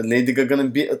 Lady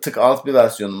Gaga'nın bir tık alt bir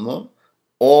versiyonu mu?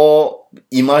 O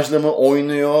imajla mı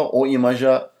oynuyor? O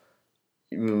imaja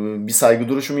bir saygı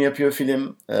duruşu mu yapıyor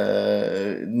film?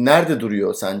 Nerede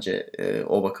duruyor sence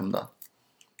o bakımdan?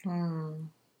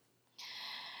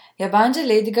 Ya bence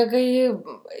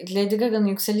Lady Gaga'nın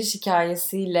yükseliş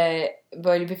hikayesiyle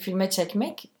böyle bir filme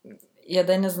çekmek ya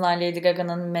da en azından Lady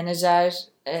Gaga'nın menajer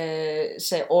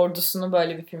ordusunu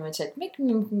böyle bir filme çekmek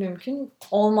mümkün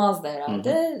olmazdı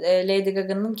herhalde. Lady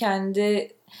Gaga'nın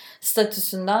kendi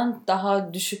statüsünden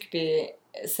daha düşük bir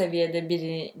seviyede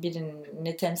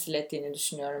birini temsil ettiğini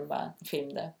düşünüyorum ben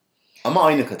filmde. Ama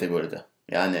aynı kategoride.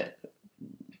 Yani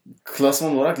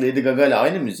klasman olarak Lady Gaga ile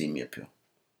aynı müziği mi yapıyor?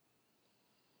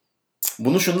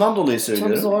 Bunu şundan dolayı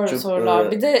söylüyorum. Çok zor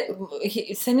sorular. Bir de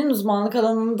senin uzmanlık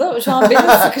alanında şu an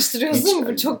beni sıkıştırıyorsun.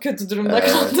 Bu çok kötü durumda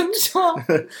kaldım şu an.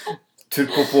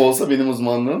 Türk popu olsa benim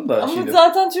uzmanlığım da. Ama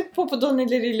zaten Türk popu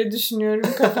doneleriyle düşünüyorum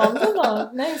kafamda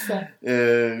da. Neyse.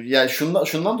 Yani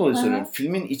şundan dolayı söylüyorum.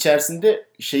 Filmin içerisinde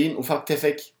şeyin ufak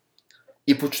tefek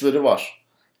ipuçları var.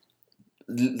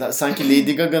 Sanki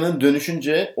Lady Gaga'nın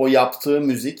dönüşünce o yaptığı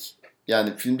müzik,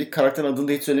 yani filmdeki karakterin adını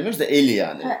da hiç söylemiyoruz da Ellie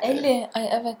yani. Ellie. Ay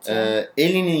evet.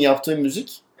 Ellie'nin yaptığı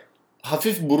müzik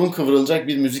hafif burun kıvrılacak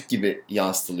bir müzik gibi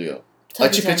yansıtılıyor. Tabii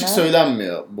açık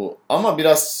söylenmiyor bu. Ama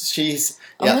biraz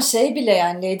ama bile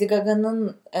yani Lady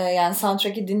Gaga'nın yani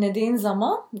soundtrack'i dinlediğin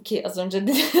zaman ki az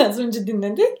önce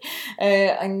dinledik.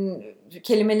 Hani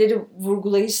kelimeleri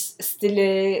vurgulayış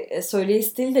stili, söyleyiş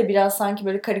stili de biraz sanki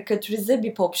böyle karikatürize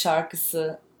bir pop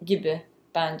şarkısı gibi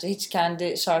bence. Hiç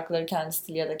kendi şarkıları, kendi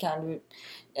stili ya da kendi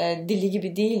dili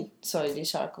gibi değil söylediği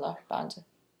şarkılar bence.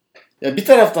 Ya bir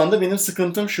taraftan da benim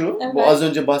sıkıntım şu. Evet. Bu az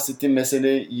önce bahsettiğim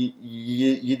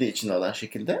meseleyi de içine alan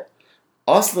şekilde.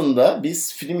 Aslında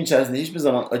biz film içerisinde hiçbir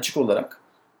zaman açık olarak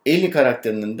Ellie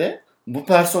karakterinin de bu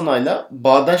personayla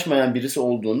bağdaşmayan birisi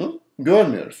olduğunu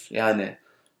görmüyoruz. Yani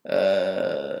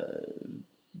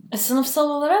sınıfsal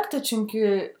olarak da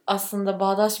çünkü aslında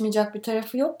bağdaşmayacak bir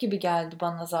tarafı yok gibi geldi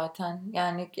bana zaten.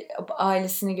 Yani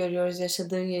ailesini görüyoruz,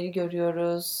 yaşadığı yeri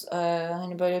görüyoruz.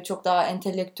 Hani böyle çok daha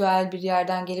entelektüel bir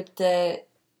yerden gelip de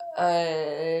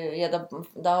ya da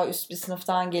daha üst bir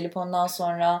sınıftan gelip ondan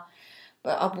sonra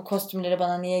bu kostümleri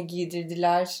bana niye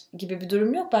giydirdiler gibi bir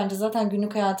durum yok. Bence zaten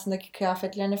günlük hayatındaki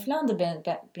kıyafetlerine falan da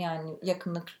yani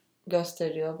yakınlık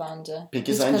gösteriyor bence.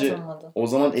 Peki sence o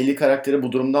zaman Ellie karakteri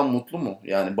bu durumdan mutlu mu?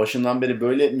 Yani başından beri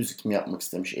böyle müzik mi yapmak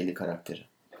istemiş Ellie karakteri?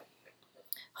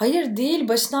 Hayır değil.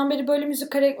 Başından beri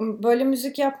böyle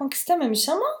müzik yapmak istememiş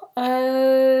ama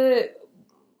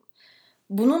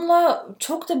bununla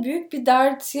çok da büyük bir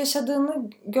dert yaşadığını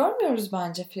görmüyoruz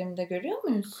bence filmde. Görüyor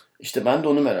muyuz? İşte ben de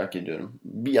onu merak ediyorum.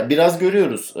 Biraz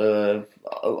görüyoruz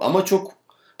ama çok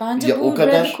bence bu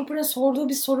Bradley Cooper'ın sorduğu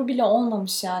bir soru bile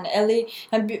olmamış yani. Ellie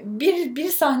hani bir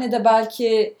sahnede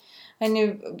belki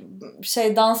hani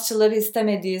dansçıları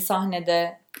istemediği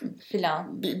sahnede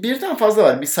filan. Birden fazla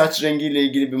var. Bir saç rengiyle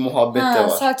ilgili bir muhabbet de var.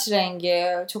 Saç rengi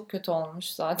çok kötü olmuş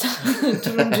zaten.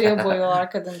 Turuncuya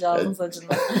boyuyorlar kadıncağızın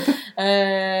saçını.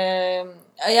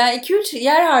 Yani 2-3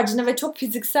 yer haricinde ve çok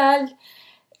fiziksel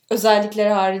özellikleri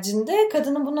haricinde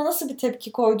kadının buna nasıl bir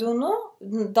tepki koyduğunu,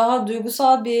 daha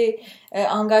duygusal bir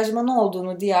angajmanı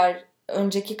olduğunu diğer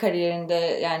önceki kariyerinde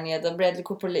yani ya da Bradley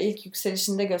Cooper'la ilk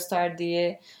yükselişinde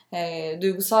gösterdiği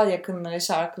duygusal yakınlığı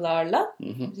şarkılarla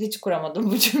hiç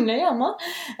kuramadım bu cümleyi ama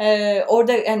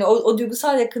orada yani o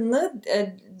duygusal yakınlığı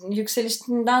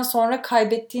yükselişinden sonra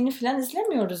kaybettiğini falan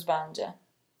izlemiyoruz bence.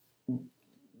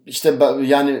 İşte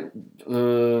yani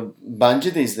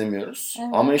bence de izlemiyoruz. Evet.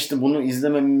 Ama işte bunu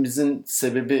izlememizin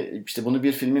sebebi işte bunu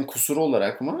bir filmin kusuru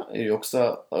olarak mı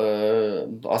yoksa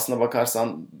aslına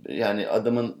bakarsan yani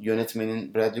adamın,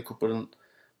 yönetmenin, Bradley Cooper'ın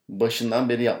başından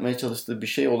beri yapmaya çalıştığı bir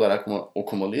şey olarak mı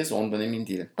okumalıyız? Ondan emin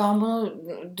değilim. Ben bunu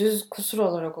düz kusur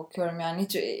olarak okuyorum yani.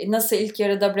 Hiç nasıl ilk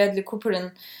yarıda Bradley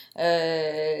Cooper'ın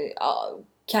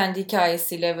kendi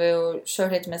hikayesiyle ve o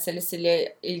şöhret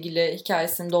meselesiyle ilgili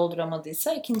hikayesini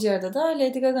dolduramadıysa ikinci yarıda da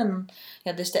Lady Gaga'nın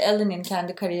ya da işte Ellie'nin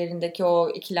kendi kariyerindeki o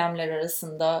ikilemler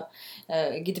arasında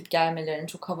gidip gelmelerini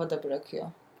çok havada bırakıyor.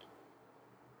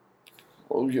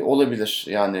 Olabilir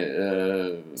yani.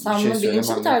 Sen bunun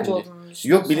bilinçli bir tercih olduğunu düşünüyorsun.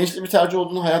 Yok, bilinçli bir tercih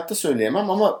olduğunu hayatta söyleyemem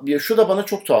ama şu da bana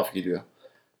çok tuhaf geliyor.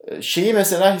 Şeyi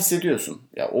mesela hissediyorsun.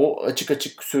 Ya o açık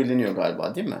açık söyleniyor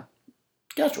galiba, değil mi?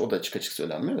 Gerçi o da açık açık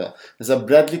söylenmiyor da. Mesela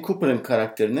Bradley Cooper'ın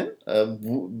karakterinin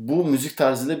bu müzik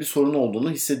tarzıyla bir sorun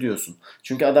olduğunu hissediyorsun.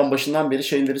 Çünkü adam başından beri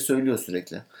şeyleri söylüyor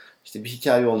sürekli. İşte bir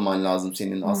hikaye olman lazım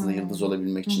senin aslında yıldız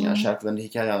olabilmek için. Yani şarkılarında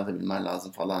hikaye anlatabilmen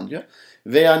lazım falan diyor.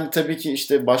 Ve yani tabii ki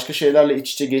işte başka şeylerle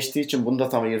iç içe geçtiği için bunu da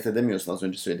tam ayırt edemiyorsun az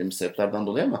önce söylediğim sebeplerden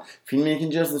dolayı ama filmin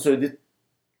ikinci yarısında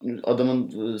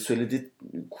adamın söylediği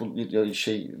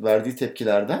verdiği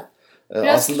tepkilerden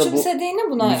biraz aslında küçümsediğini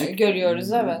buna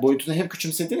görüyoruz, evet. Boyutunu hem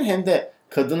küçümsediğini hem de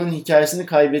kadının hikayesini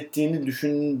kaybettiğini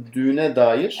düşündüğüne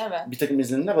dair bir takım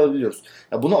izlenimler alabiliyoruz.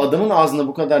 Ya bunu adamın ağzına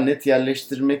bu kadar net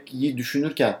yerleştirmeyi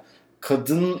düşünürken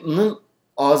kadının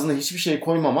ağzına hiçbir şey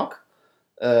koymamak,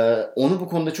 onu bu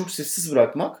konuda çok sessiz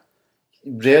bırakmak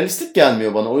realistik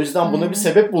gelmiyor bana. O yüzden buna bir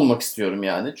sebep bulmak istiyorum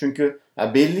yani. Çünkü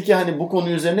ya belli ki hani bu konu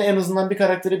üzerine en azından bir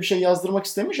karaktere bir şey yazdırmak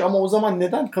istemiş ama o zaman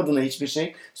neden kadına hiçbir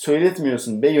şey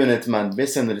söyletmiyorsun? Be yönetmen, be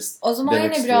senarist o zaman demek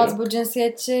yine istiyorum. biraz bu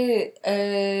cinsiyetçi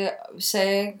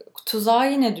tuzağa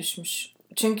yine düşmüş.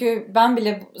 Çünkü ben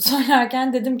bile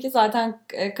söylerken dedim ki zaten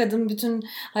kadın bütün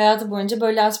hayatı boyunca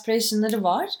böyle aspiration'ları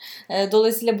var.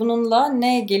 Dolayısıyla bununla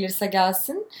ne gelirse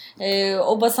gelsin,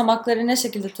 o basamakları ne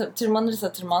şekilde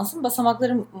tırmanırsa tırmansın,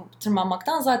 basamakları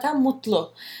tırmanmaktan zaten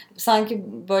mutlu. Sanki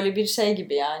böyle bir şey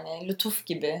gibi, yani lütuf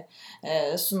gibi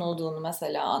sunulduğunu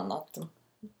mesela anlattım.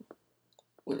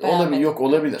 Yok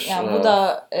olabilir. Yani bu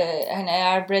da hani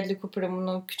eğer Bradley Cooper'ın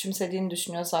bunu küçümsediğini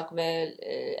düşünüyorsak ve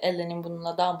Ellen'in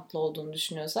bununla daha mutlu olduğunu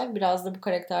düşünüyorsak, biraz da bu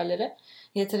karakterlere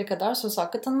yeteri kadar söz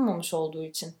hakkı tanınmamış olduğu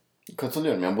için.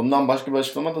 Katılıyorum. Yani bundan başka bir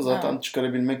açıklama da zaten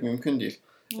çıkarabilmek mümkün değil.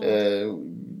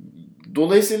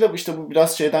 Dolayısıyla işte bu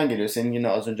biraz şeyden geliyor. Senin yine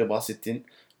az önce bahsettiğin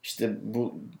işte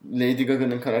bu Lady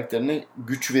Gaga'nın karakterine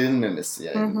güç verilmemesi.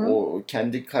 Yani o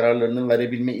kendi kararlarını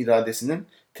verebilme iradesinin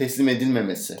teslim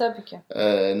edilmemesi. Tabii ki.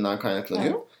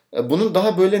 Kaynaklanıyor. Bunun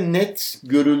daha böyle net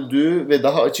görüldüğü ve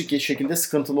daha açık şekilde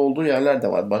sıkıntılı olduğu yerler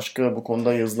de var. Başka bu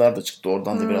konuda yazılar da çıktı.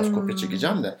 Oradan da biraz kopya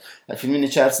çekeceğim de. Yani filmin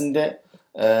içerisinde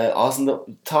aslında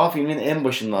ta filmin en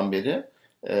başından beri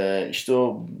işte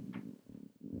o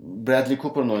Bradley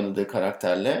Cooper'ın oynadığı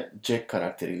karakterle, Jack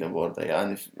karakteriyle bu arada,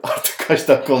 yani artık kaç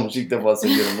dakika olmuş ilk defa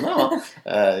söylüyorum bunu ama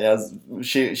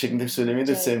şeklinde söylemeyi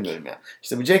de sevmiyorum yani.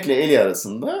 İşte bu Jack ile Ellie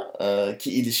arasında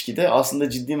ki ilişkide aslında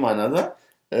ciddi manada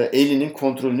Ellie'nin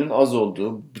kontrolünün az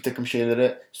olduğu, bir takım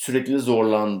şeylere sürekli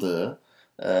zorlandığı,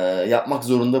 yapmak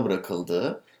zorunda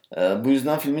bırakıldığı. Bu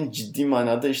yüzden filmin ciddi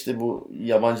manada işte bu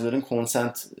yabancıların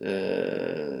consent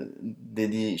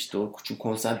dediği, işte o küçük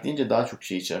consent deyince daha çok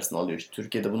şey içerisine alıyor. İşte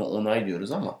Türkiye'de buna onay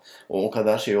diyoruz ama o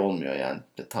kadar şey olmuyor yani.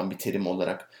 Tam bir terim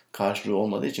olarak karşılığı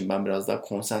olmadığı için ben biraz daha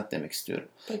consent demek istiyorum.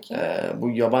 Peki. Bu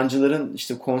yabancıların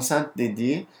işte consent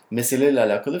dediği meseleyle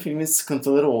alakalı filmin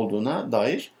sıkıntıları olduğuna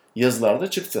dair yazılar da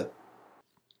çıktı.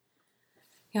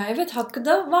 Ya evet, hakkı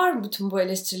da var bütün bu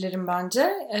eleştirilerin bence.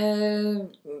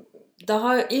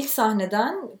 Daha ilk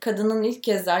sahneden kadının ilk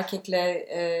kez erkekle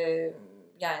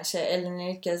yani Ellen'in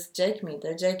ilk kez Jack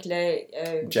miydi?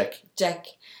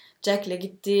 Jack'le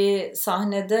gittiği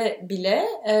sahnede bile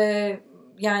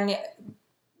yani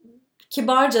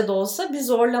kibarca da olsa bir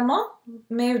zorlama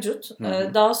mevcut.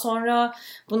 Daha sonra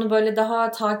bunu böyle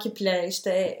daha takiple,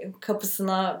 işte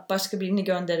kapısına başka birini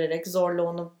göndererek, zorla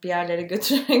onu bir yerlere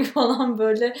götürerek falan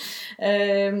böyle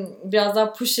biraz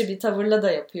daha pushy bir tavırla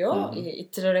da yapıyor.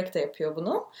 İttirerek de yapıyor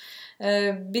bunu.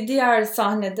 Bir diğer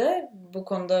sahnede bu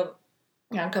konuda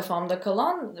yani kafamda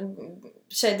kalan,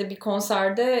 bir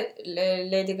konserde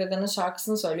Lady Gaga'nın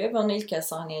şarkısını söylüyor ve onu ilk kez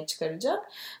sahneye çıkaracak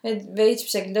ve hiçbir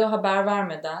şekilde haber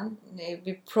vermeden,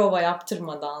 bir prova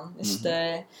yaptırmadan,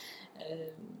 işte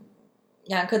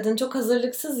yani kadın çok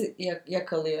hazırlıksız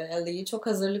yakalıyor, Ellie'yi çok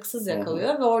hazırlıksız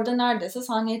yakalıyor ve orada neredeyse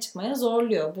sahneye çıkmaya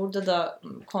zorluyor. Burada da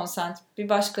consent bir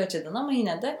başka açıdan ama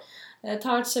yine de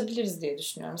tartışabiliriz diye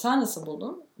düşünüyorum. Sen nasıl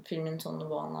buldun filmin tonunu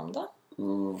bu anlamda?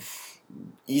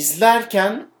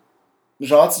 İzlerken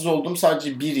rahatsız olduğum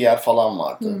sadece bir yer falan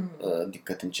vardı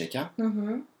dikkatimi çeken.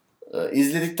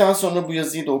 İzledikten sonra bu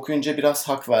yazıyı da okuyunca biraz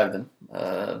hak verdim.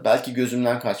 Belki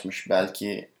gözümden kaçmış,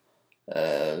 belki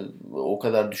o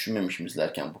kadar düşünmemişim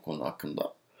izlerken bu konu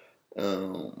hakkında.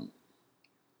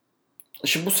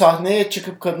 Şimdi bu sahneye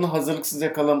çıkıp kadını hazırlıksız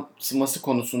yakalaması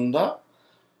konusunda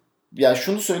ya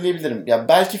şunu söyleyebilirim. Ya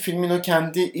belki filmin o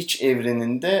kendi iç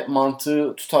evreninde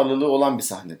mantığı, tutarlılığı olan bir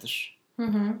sahnedir.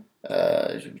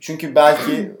 Çünkü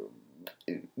belki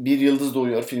Bir Yıldız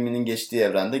Doğuyor filminin geçtiği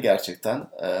evrende gerçekten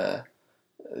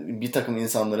bir takım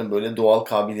insanların böyle doğal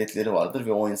kabiliyetleri vardır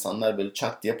ve o insanlar böyle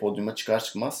çat diye podyuma çıkar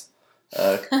çıkmaz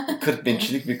 40 bin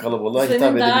kişilik bir kalabalığa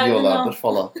hitap edebiliyorlardır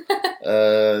falan.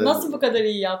 Nasıl bu kadar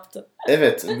iyi yaptı?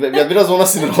 Evet. Ve biraz ona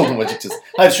sinir oldum açıkçası.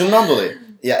 Hayır, şundan dolayı.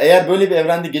 Ya eğer böyle bir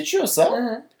evrende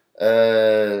geçiyorsa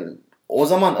o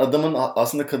zaman adamın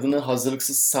aslında kadını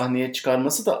hazırlıksız sahneye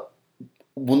çıkarması da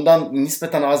bundan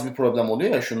nispeten az bir problem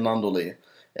oluyor ya, şundan dolayı.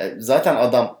 Yani zaten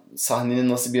adam sahnenin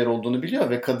nasıl bir yer olduğunu biliyor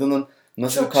ve kadının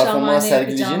nasıl çok bir performans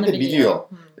sergileyeceğini de biliyor.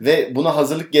 Ve buna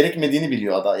hazırlık gerekmediğini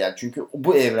biliyor adam. Yani çünkü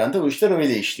bu evrende o işler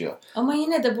öyle işliyor. Ama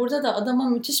yine de burada da adama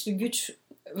müthiş bir güç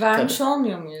vermiş Tabii.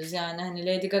 olmuyor muyuz yani hani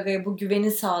Lady Gaga'ya bu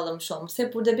güveni sağlamış olması.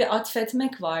 Hep burada bir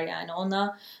atfetmek var yani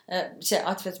ona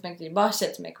atfetmek değil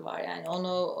bahşetmek var yani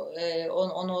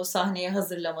onu o sahneye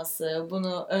hazırlaması,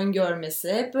 bunu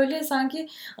öngörmesi hep böyle sanki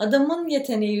adamın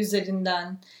yeteneği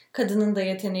üzerinden kadının da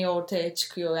yeteneği ortaya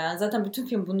çıkıyor yani zaten bütün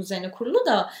film bunun üzerine kurulu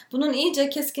da bunun iyice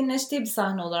keskinleştiği bir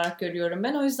sahne olarak görüyorum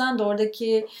ben o yüzden de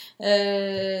oradaki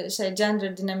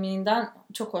gender dinamiğinden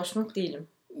çok hoşnut değilim.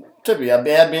 Tabii ya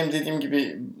eğer benim dediğim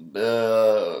gibi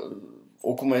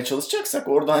okumaya çalışacaksak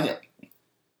orada hani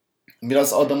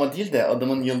biraz adama değil de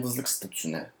adamın yıldızlık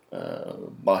statüsüne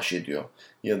bahşediyor.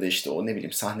 Ya da işte o ne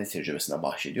bileyim sahne tecrübesine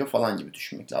bahşediyor falan gibi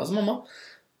düşünmek lazım ama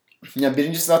ya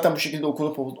birincisi zaten bu şekilde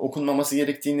okunup okunmaması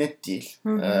gerektiği net değil. Hı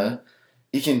hı.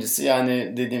 İkincisi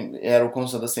yani dediğim eğer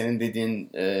okunsa da senin dediğin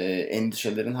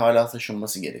endişelerin hala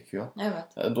taşınması gerekiyor.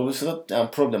 Evet. Dolayısıyla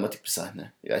yani problematik bir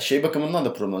sahne. Ya şey bakımından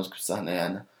da problematik bir sahne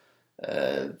yani.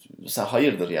 Mesela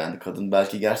hayırdır yani kadın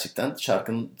belki gerçekten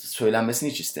şarkının söylenmesini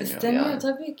hiç istemiyor İstemiyor yani.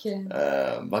 tabii ki.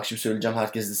 Bak şimdi söyleyeceğim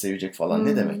herkes de sevecek falan Hı ne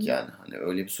hı. demek yani hani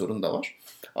öyle bir sorun da var.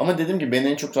 Ama dediğim gibi beni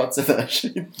en çok rahatsız eden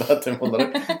şey zaten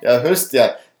olarak ya Höst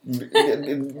ya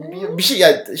bir şey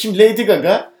yani şimdi Lady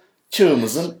Gaga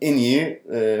çağımızın en iyi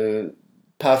Vokal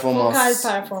performans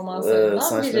performanslarından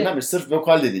sanatçılarından biri. biri. Sırf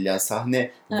vokal de değil yani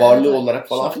sahne Evet, varlığı evet. olarak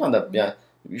falan Şov. filan da yani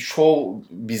show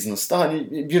business'ta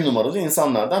hani bir numaralı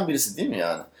insanlardan birisi değil mi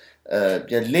yani?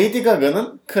 Yani Lady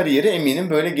Gaga'nın kariyeri eminim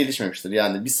böyle gelişmemiştir.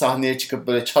 Yani bir sahneye çıkıp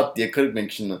böyle çat diye 40 bin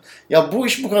kişinin. Ya bu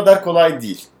iş bu kadar kolay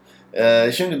değil.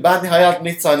 Şimdi ben hayatımda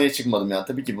hiç sahneye çıkmadım yani.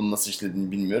 Tabii ki bunun nasıl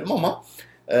işlediğini bilmiyorum ama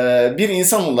bir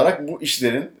insan olarak bu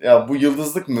işlerin ya bu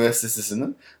yıldızlık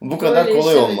müessesesinin bu kadar Böyle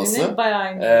kolay işlemediğine olması bayağı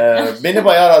eminim. beni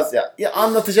bayağı rahatsız ya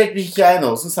anlatacak bir hikayen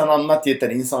olsun sen anlat yeter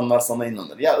insanlar sana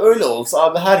inanır. Ya öyle olsa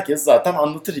abi herkes zaten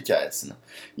anlatır hikayesini.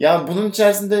 Ya bunun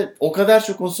içerisinde o kadar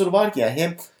çok unsur var ki ya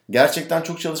hem gerçekten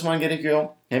çok çalışman gerekiyor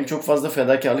hem çok fazla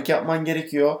fedakarlık yapman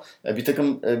gerekiyor. Bir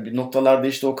takım bir noktalarda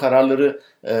işte o kararları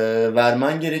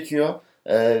vermen gerekiyor.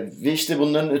 Ve işte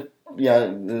bunların yani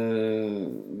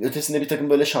ötesinde bir takım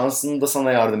böyle şansının da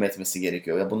sana yardım etmesi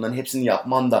gerekiyor. Ya bunların hepsini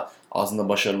yapman da aslında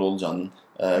başarılı olacağının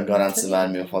garantisi Tabii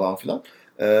vermiyor ki. falan filan.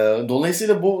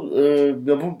 Dolayısıyla bu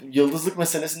yıldızlık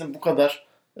meselesinin bu kadar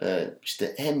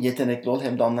işte hem yetenekli ol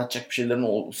hem de anlatacak bir şeylerin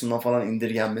olsundan falan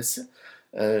indirgenmesi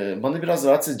bana biraz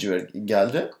rahatsız edici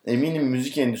geldi. Eminim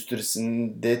müzik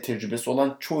endüstrisinde tecrübesi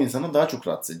olan çoğu insana daha çok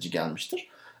rahatsız edici gelmiştir.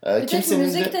 Bir tek Kimsenin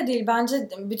müzik de de değil. Bence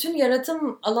bütün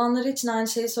yaratım alanları için aynı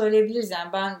şeyi söyleyebiliriz.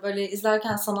 Yani ben böyle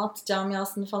izlerken sanat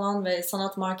camiasını falan ve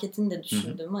sanat marketini de Hı hı.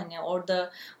 düşündüm. Hani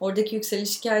oradaki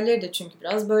yükseliş hikayeleri de çünkü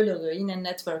biraz böyle oluyor. Yine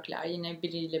networkler, yine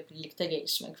biriyle birlikte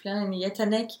gelişmek falan. Hani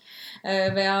yetenek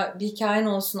veya bir hikayen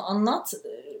olsun anlat.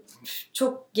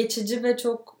 Çok geçici ve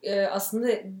çok aslında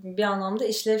bir anlamda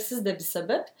işlevsiz de bir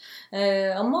sebep.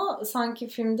 Ama sanki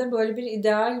filmde böyle bir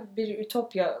ideal, bir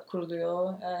ütopya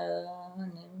kuruluyor.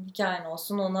 Hani hikayen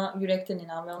olsun, ona yürekten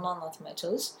inan ve onu anlatmaya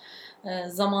çalış.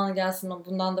 Zamanı gelsin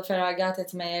bundan da feragat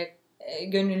etmeye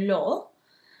gönüllü ol.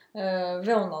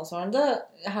 Ve ondan sonra da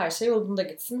her şey yolunda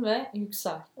gitsin ve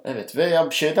yüksel. evet ve ya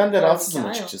bir şeyden de Böyle bir rahatsızım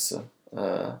hikaye yok. açıkçası.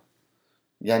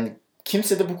 Yani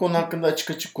kimse de bu konu hakkında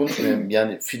açık açık konuşmuyor.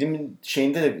 Yani filmin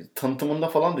şeyinde de tanıtımında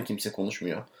falan da kimse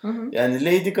konuşmuyor. Hı hı. Yani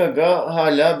Lady Gaga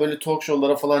hala böyle talk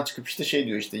show'lara falan çıkıp işte şey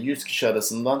diyor işte 100 kişi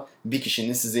arasından bir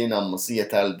kişinin size inanması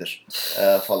yeterlidir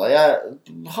falan. Ya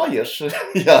hayır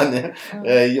yani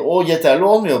Evet. o yeterli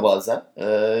olmuyor bazen.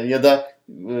 Ya da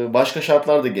başka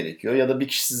şartlar da gerekiyor. Ya da bir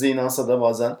kişi size inansa da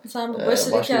bazen Sen bu başarı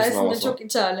başka birisinin hikayesinde inanması var. çok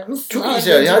içerlemişsin Çok iyi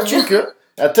şeyler ya Arda'cığım ya. çünkü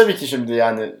ya tabii ki şimdi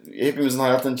yani hepimizin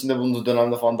hayatının içinde bulunduğu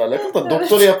dönemde falan da alakalı da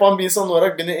doktora Evet. yapan bir insan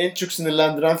olarak beni en çok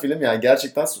sinirlendiren film yani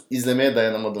gerçekten izlemeye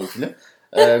dayanamadığım film.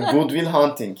 Good Will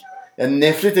Hunting. Yani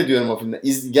nefret ediyorum o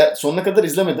filmden. Sonuna kadar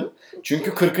izlemedim.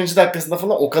 Çünkü 40. dakikasında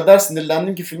falan o kadar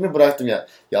sinirlendim ki filmi bıraktım ya.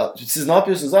 Ya siz ne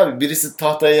yapıyorsunuz abi? Birisi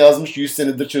tahtaya yazmış 100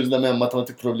 senedir çözülemeyen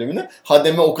matematik problemini.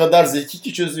 Hademe o kadar zeki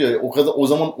ki çözüyor. O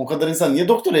zaman o kadar insan niye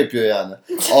doktora yapıyor yani?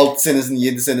 6 senesini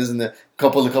 7 senesini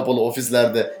kapalı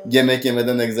ofislerde yemek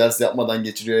yemeden egzersiz yapmadan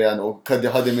geçiriyor yani. O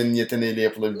Hademe'nin yeteneğiyle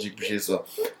yapılabilecek bir şeyse o.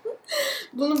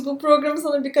 Bu programı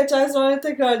sana birkaç ay sonra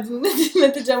tekrar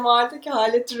dinleteceğim. O artık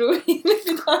halet ruhini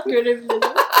bir daha görebilirim.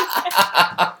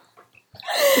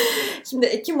 Şimdi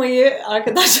Ekim ayı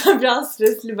arkadaşlar biraz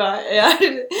stresli ben.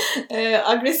 Eğer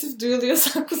agresif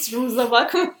duyuluyorsa kusurumuza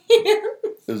bakmayın.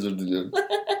 Özür diliyorum.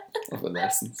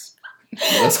 Affedersiniz.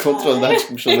 Biraz kontrolden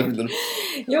çıkmış olabilirim.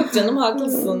 Yok canım,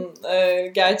 haklısın.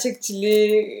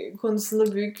 Gerçekçiliği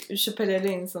konusunda büyük şüpheleri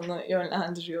insanı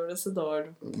yönlendiriyor, orası doğru.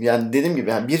 Yani dediğim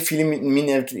gibi bir filmin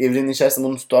evrenin içerisinde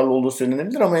bunun tutarlı olduğu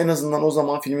söylenebilir ama en azından o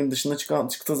zaman filmin dışına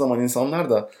çıktığı zaman insanlar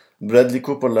da Bradley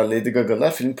Cooper'lar, Lady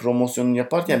Gaga'lar film promosyonunu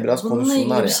yaparken biraz Bununla konuşsunlar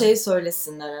ilgili yani. bir şey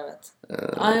söylesinler, evet.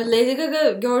 Lady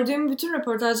Gaga gördüğüm bütün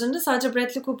röportajlarında sadece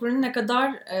Bradley Cooper'ın ne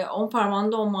kadar 10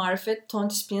 parmağında 10 marifet,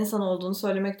 tontiş bir insan olduğunu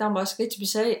söylemekten başka hiçbir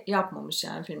şey yapmamış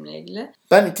yani filmle ilgili.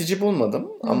 Ben itici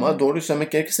bulmadım ama doğruyu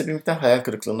söylemek gerekirse bir miktar hayal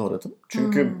kırıklığına uğradım.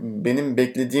 Çünkü benim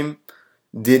beklediğim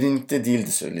derinlikte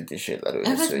değildi söylediği şeyler, öyle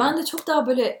söyleyeyim. Evet, ben de çok daha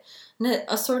böyle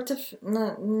assertif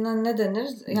ne denir?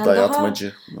 Yani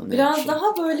dayatmacı. Daha, biraz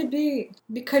daha böyle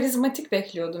bir karizmatik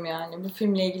bekliyordum yani. Bu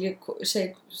filmle ilgili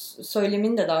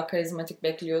söylemini de daha karizmatik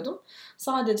bekliyordum.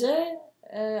 Sadece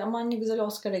aman ne güzel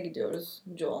Oscar'a gidiyoruz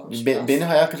olmuş. Beni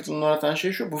hayal kırıklığına uğratan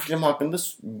şey şu: bu film hakkında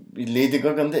Lady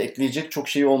Gaga'nın da ekleyecek çok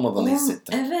şeyi olmadığını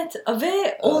hissettim. Evet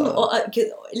ve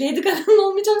Lady Gaga'nın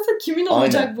olmayacaksa kimin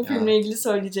olacak aynen, bu filmle ilgili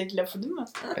söyleyecek lafı, değil mi?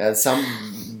 Yani sen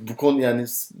bu konu, yani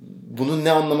bunun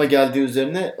ne anlama geldiği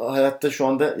üzerine hayatta şu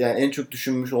anda yani en çok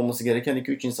düşünmüş olması gereken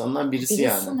 2-3 insandan birisi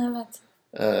yani. Evet.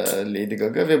 Lady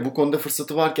Gaga ve bu konuda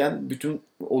fırsatı varken bütün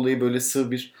olayı böyle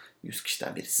sığ bir 100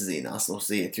 kişiden biri size yine aslında o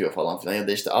size yetiyor falan filan ya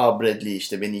da işte Bradley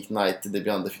işte beni ikna etti de bir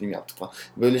anda film yaptık falan.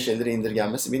 Böyle şeylere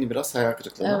indirgenmesi beni biraz hayal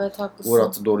kırıklığına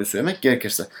uğrattı, doğruyu söylemek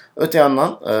gerekirse. Öte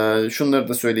yandan şunları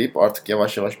da söyleyip artık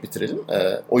yavaş yavaş bitirelim.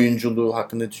 Oyunculuğu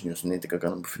hakkında ne düşünüyorsun Lady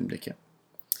Gaga'nın bu filmdeki?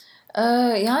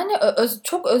 Yani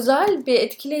çok özel bir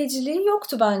etkileyiciliği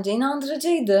yoktu bence.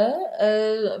 İnandırıcıydı.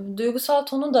 Duygusal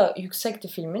tonu da yüksekti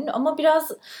filmin. Ama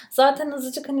biraz zaten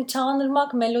azıcık hani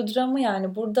çağınırmak melodramı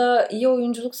yani. Burada iyi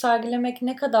oyunculuk sergilemek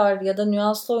ne kadar ya da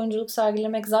nüanslı oyunculuk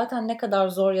sergilemek zaten ne kadar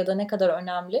zor ya da ne kadar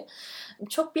önemli.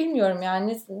 Çok bilmiyorum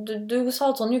yani.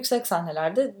 Duygusal tonu yüksek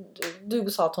sahnelerde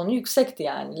duygusal tonu yüksekti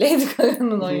yani. Lady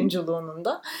Gaga'nın oyunculuğunun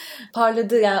da.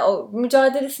 Parladı yani, o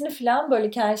mücadelesini falan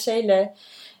böyle şeyle,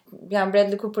 yani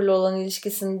Bradley Cooper'la olan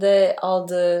ilişkisinde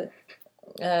aldığı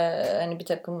hani bir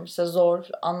takım işte zor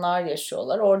anlar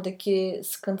yaşıyorlar. Oradaki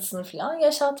sıkıntısını falan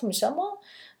yaşatmış ama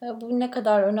bu ne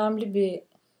kadar önemli bir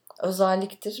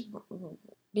özelliktir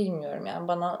bilmiyorum yani,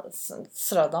 bana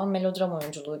sıradan melodram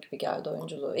oyunculuğu gibi geldi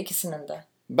oyunculuğu ikisinin de.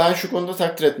 Ben şu konuda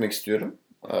takdir etmek istiyorum.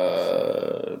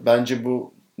 Bence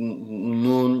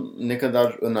bunun ne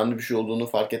kadar önemli bir şey olduğunu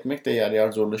fark etmek de yer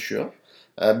yer zorlaşıyor.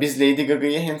 Biz Lady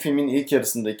Gaga'yı hem filmin ilk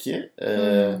yarısındaki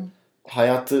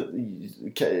hayatı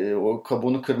o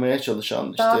kabuğunu kırmaya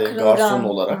çalışan işte garson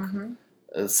olarak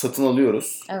satın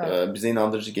alıyoruz. Evet. Bize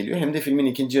inandırıcı geliyor. Hem de filmin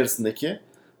ikinci yarısındaki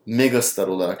megastar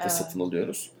olarak da satın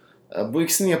alıyoruz. Bu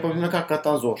ikisini yapabilmek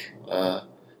hakikaten zor.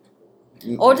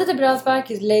 Orada da biraz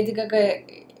belki Lady Gaga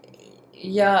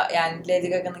yani Lady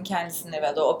Gaga'nın kendisine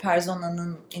ya da o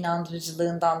personanın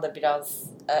inandırıcılığından da biraz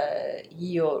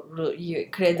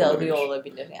kredi alıyor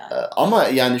olabilir yani. Ama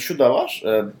yani şu da var.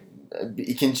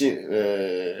 İkinci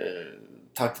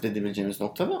takdir edebileceğimiz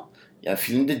nokta da, yani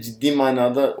filmde ciddi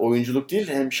manada oyunculuk değil,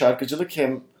 hem şarkıcılık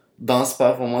hem dans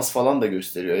performans falan da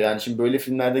gösteriyor. Yani şimdi böyle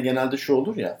filmlerde genelde şu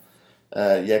olur ya,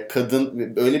 ya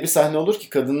kadın, öyle bir sahne olur ki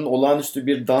kadının olağanüstü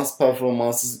bir dans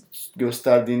performansı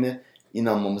gösterdiğini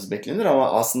inanmamız beklenir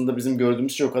ama aslında bizim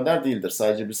gördüğümüz şey o kadar değildir.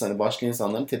 Sadece biz hani başka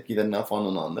insanların tepkilerinden falan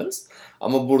onu anlarız.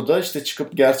 Ama burada işte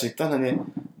çıkıp gerçekten hani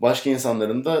başka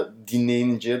insanların da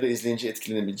dinleyince ya da izleyince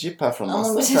etkilenebileceği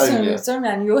performanslar sergiliyor. Ama bir şey söylemek istiyorum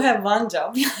yani, you have one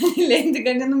job. Yani Lady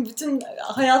Gaga'nın bütün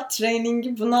hayat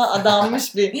trainingi buna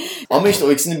adanmış bir... Ama işte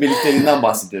o ikisinin birlikteliğinden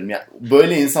bahsediyorum. Yani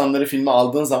böyle insanları filme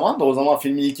aldığın zaman da o zaman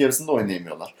filmin ilk yarısında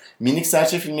oynayamıyorlar. Minik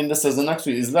Serçe filminde Sezen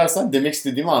Aksu'yu izlersen demek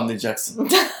istediğimi anlayacaksın.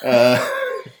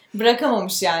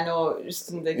 Bırakamamış yani o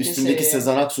üstündeki şeyi.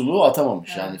 Sezen Aksu'luğu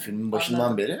atamamış yani filmin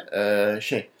başından beri.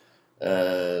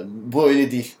 Bu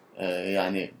öyle değil.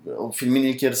 Yani o filmin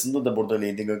ilk yarısında da burada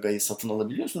Lady Gaga'yı satın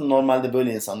alabiliyorsun. Normalde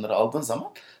böyle insanları aldığın zaman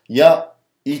ya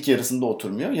ilk yarısında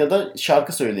oturmuyor ya da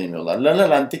şarkı söyleyemiyorlar. La La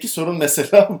Land'deki sorun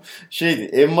mesela şeydi.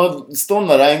 Emma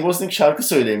Stone'la Ryan Gosling şarkı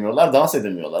söyleyemiyorlar, dans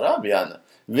edemiyorlar abi yani.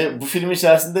 Ve bu film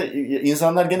içerisinde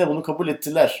insanlar gene bunu kabul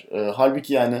ettiler.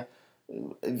 Halbuki yani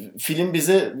film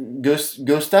bize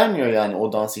göstermiyor yani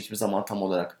o dansı hiçbir zaman tam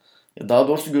olarak. Daha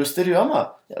doğrusu gösteriyor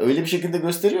ama öyle bir şekilde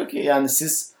gösteriyor ki yani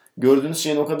siz gördüğünüz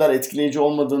şeyin o kadar etkileyici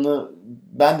olmadığını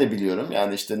ben de biliyorum.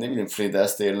 Yani işte ne bileyim Fred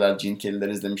Astaire'ler, Gene Kelly'ler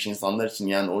izlemiş insanlar için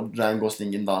yani o Ryan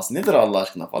Gosling'in dansı nedir Allah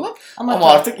aşkına falan. Ama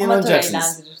artık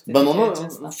inanacaksınız. Ben onu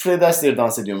Fred Astaire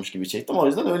dans ediyormuş gibi çektim. O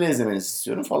yüzden öyle izlemenizi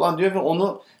istiyorum falan diyor ve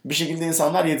onu bir şekilde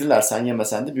insanlar yediler. Sen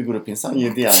yemesen de bir grup insan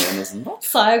yedi yani en azından.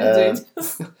 Saygı duyuyoruz.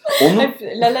 Hep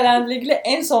La La Land'le ilgili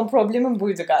en son problemim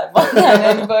buydu galiba. Yani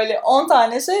hani böyle 10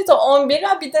 tane şey,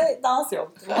 11'e bir de dans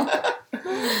yoktu.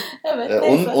 Evet.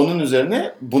 Onun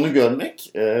üzerine bunu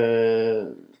görmek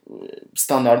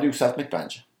standardı yükseltmek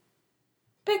bence.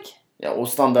 Peki. Ya o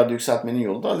standardı yükseltmenin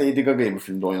yolu da Lady Gaga'yı bu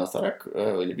filmde oynatarak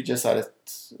öyle bir cesaret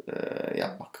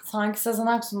yapmak. Sanki Sezen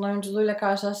Aksu'nun oyunculuğuyla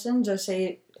karşılaştırınca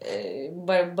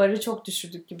barı çok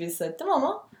düşürdük gibi hissettim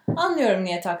ama anlıyorum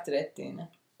niye takdir ettiğini.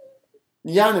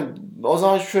 Yani o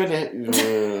zaman şöyle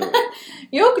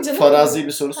yok canım. farazi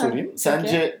bir soru sorayım.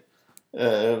 Sence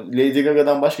Lady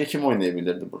Gaga'dan başka kim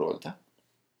oynayabilirdi bu rolde?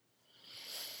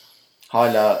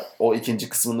 Hala o ikinci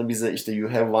kısmını bize işte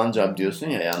you have one job diyorsun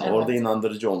ya yani evet. Orada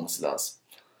inandırıcı olması lazım.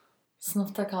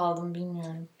 Sınıfta kaldım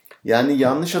bilmiyorum. Yani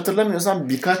yanlış hatırlamıyorsam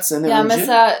birkaç sene yani önce.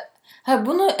 Mesela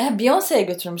bunu Beyoncé'ye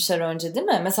götürmüşler önce değil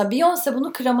mi? Mesela Beyoncé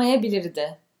bunu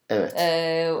kıramayabilirdi. Evet.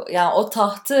 Yani o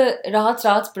tahtı rahat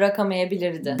rahat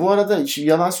bırakamayabilirdi. Bu arada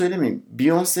yalan söylemeyeyim.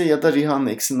 Beyoncé ya da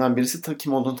Rihanna ikisinden birisi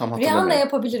kim olduğunu tam hatırlamıyorum. Rihanna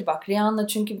yapabilir bak. Rihanna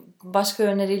çünkü başka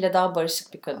yönleriyle daha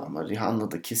barışık bir kadın. Ama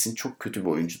Rihanna da kesin çok kötü bir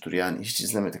oyuncudur. Yani hiç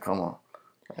izlemedik ama.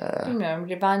 Bilmiyorum.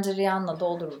 Bence Rihanna da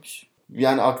olurmuş.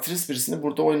 Yani aktris birisini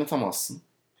burada oynatamazsın.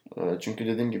 Çünkü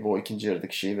dediğim gibi o ikinci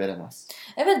yarıdaki şeyi veremez.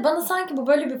 Evet bana sanki bu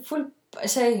böyle bir full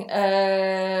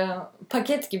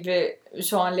paket gibi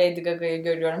şu an Lady Gaga'yı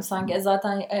görüyorum. Sanki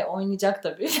zaten oynayacak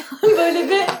tabii. böyle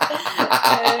bir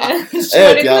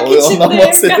evet ya ondan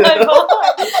bahsediyorum.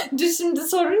 Şimdi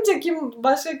sorunca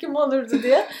başka kim olurdu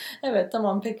diye. Evet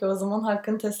tamam peki o zaman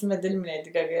hakkını teslim edelim Lady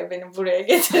Gaga'ya. Beni buraya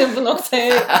getirin bu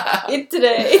noktaya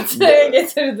ittire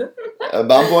getirdin.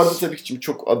 Ben bu arada tabii ki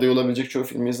çok aday olabilecek çok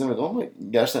filmi izlemedim ama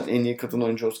gerçekten en iyi kadın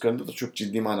oyuncu Oscar'ında da çok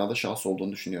ciddi manada şans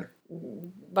olduğunu düşünüyorum.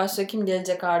 Başka kim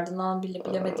gelecek ardından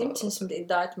bilemediğim için şimdi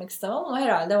iddia etmek istemem ama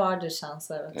herhalde vardır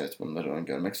şansı evet. Evet bunları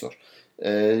öngörmek zor.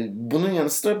 Bunun yanı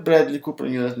sıra Bradley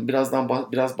Cooper'ın yönetmeni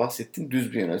biraz bahsettiğin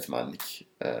düz bir yönetmenlik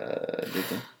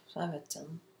dedim. Evet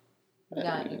canım.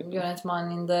 Yani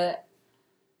yönetmenliğinde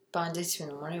bence hiçbir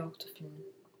numara yoktu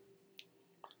filmin.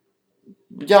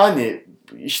 Yani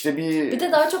işte bir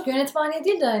de daha çok yönetmenliği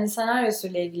değil de hani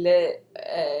senaryosuyla ilgili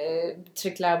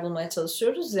trikler bulmaya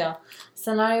çalışıyoruz ya.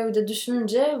 Senaryoyu da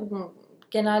düşününce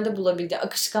genelde bulabildiği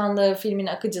akışkanlığı, filmin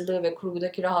akıcılığı ve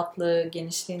kurgudaki rahatlığı,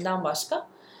 genişliğinden başka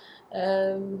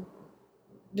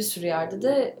bir sürü yerde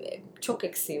de çok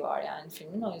eksiği var yani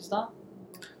filmin. O yüzden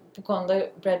bu konuda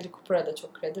Bradley Cooper'a da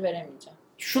çok kredi veremeyeceğim.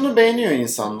 Şunu beğeniyor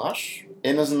insanlar.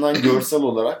 En azından görsel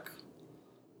olarak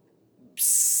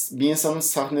bir insanın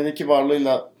sahnedeki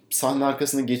varlığıyla sahne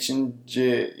arkasına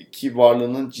geçinceki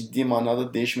varlığının ciddi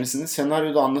manada değişmesini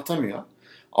senaryoda anlatamıyor.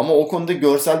 Ama o konuda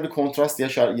görsel bir kontrast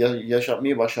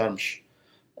yaşatmayı başarmış.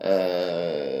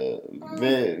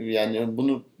 Ve yani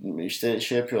bunu işte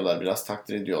yapıyorlar, biraz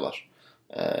takdir ediyorlar.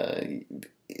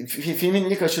 Filmin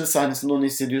ilk açılış sahnesinde onu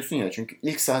hissediyorsun ya. Çünkü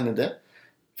ilk sahnede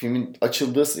filmin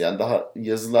açıldığı yani daha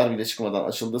yazılar bile çıkmadan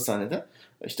açıldığı sahnede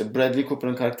işte Bradley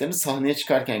Cooper'ın karakterini sahneye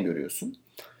çıkarken görüyorsun.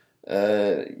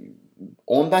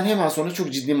 Ondan hemen sonra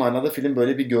çok ciddi manada film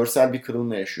böyle bir görsel bir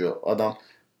kırılma yaşıyor. Adam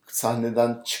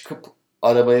sahneden çıkıp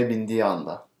arabaya bindiği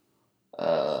anda.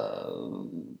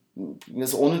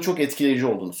 Mesela onun çok etkileyici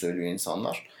olduğunu söylüyor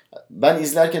insanlar. Ben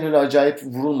izlerken öyle acayip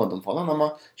vurulmadım falan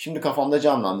ama şimdi kafamda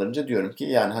canlandırınca diyorum ki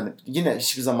yani hani yine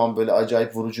hiçbir zaman böyle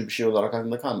acayip vurucu bir şey olarak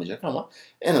aklımda kalmayacak ama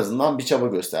en azından bir çaba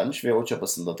göstermiş ve o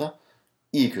çabasında da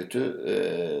iyi kötü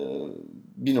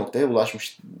bir noktaya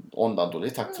ulaşmış. Ondan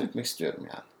dolayı takdir etmek istiyorum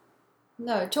yani.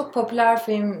 Evet, çok popüler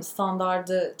film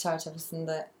standardı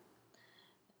çerçevesinde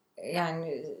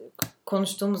yani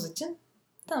konuştuğumuz için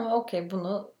tamam okey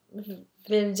bunu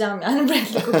vereceğim yani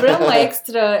Bradley Cooper'a ama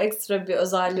ekstra bir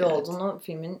özelliği olduğunu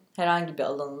filmin herhangi bir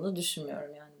alanında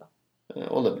düşünmüyorum yani ben.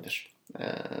 Olabilir.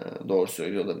 Doğru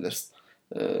söylüyor olabilirsin.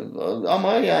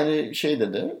 Ama yani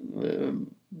şeyde de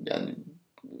yani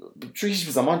çünkü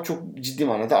hiçbir zaman çok ciddi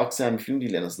manada aksayan bir film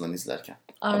değil en azından izlerken.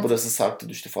 Evet. Burası sarktı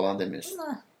düştü falan demiyorsun.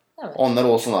 Evet. Onlar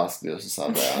olsun artık diyorsun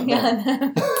sen de yani.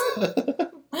 Yani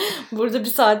burada bir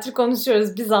saattir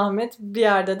konuşuyoruz. Bir zahmet bir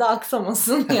yerde de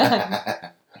aksamasın yani.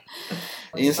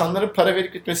 İnsanlara para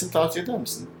verip gitmesini tavsiye eder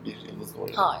misin? Bir yıldız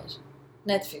oraya. Hayır.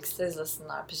 Netflix'te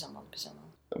izlesinler pijamalı.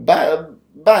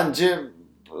 Bence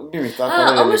bir miktar para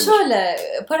verilebilir. Ama şöyle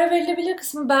para verilebilir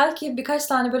kısmı belki birkaç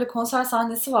tane böyle konser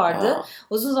sahnesi vardı.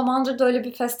 Uzun zamandır da öyle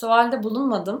bir festivalde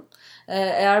bulunmadım.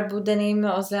 Eğer bu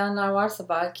deneyimi özleyenler varsa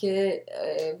belki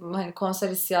hani konser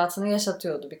hissiyatını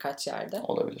yaşatıyordu birkaç yerde.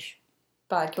 Olabilir.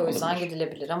 Belki o yüzden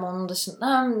gidilebilir ama onun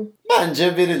dışında...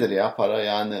 Bence verilir ya para,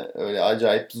 yani öyle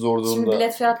acayip zor durumda. Şimdi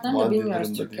bilet fiyatlarını da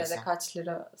bilmiyoruz Türkiye'de kaç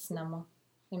lira sinema.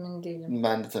 Emin değilim.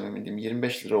 Ben de tam emin değilim.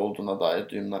 25 lira olduğuna dair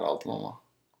duyumlar aldım ama.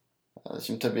 Yani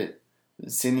şimdi tabii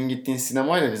senin gittiğin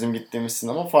sinemayla bizim gittiğimiz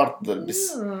sinema farklıdır.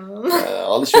 Biz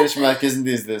alışveriş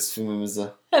merkezinde izleriz filmimizi.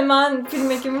 Hemen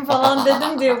film ekimi falan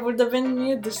dedim diye burada beni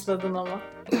niye dışladın ama.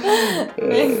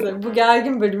 Neyse bu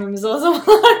gergin bölümümüzü o zaman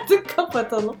artık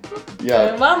kapatalım.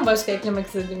 Ya, var mı başka eklemek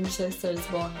istediğin bir şey Siz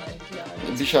Born'la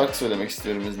ilgili? Bir şarkı söylemek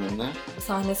istiyorum izninle.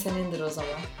 Sahne senindir o zaman.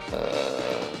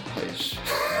 Hayır.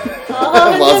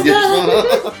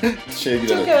 Vazgeçtim. Girelim.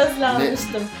 Çok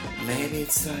özlenmiştim. Maybe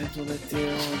it's time to let you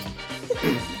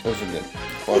on. Özür dilerim.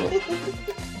 Pardon.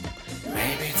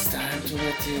 Maybe it's time to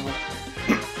let you on.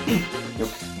 Yok.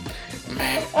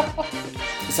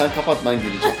 Sen kapat, ben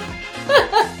gireceğim.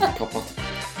 Kapat.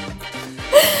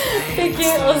 Peki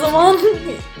o zaman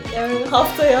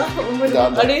haftaya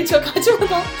umarım arayı çok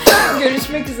açmadan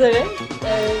görüşmek üzere.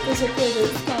 Teşekkür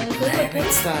ederiz. Kendinize bakın.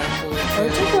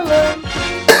 Hoşçakalın.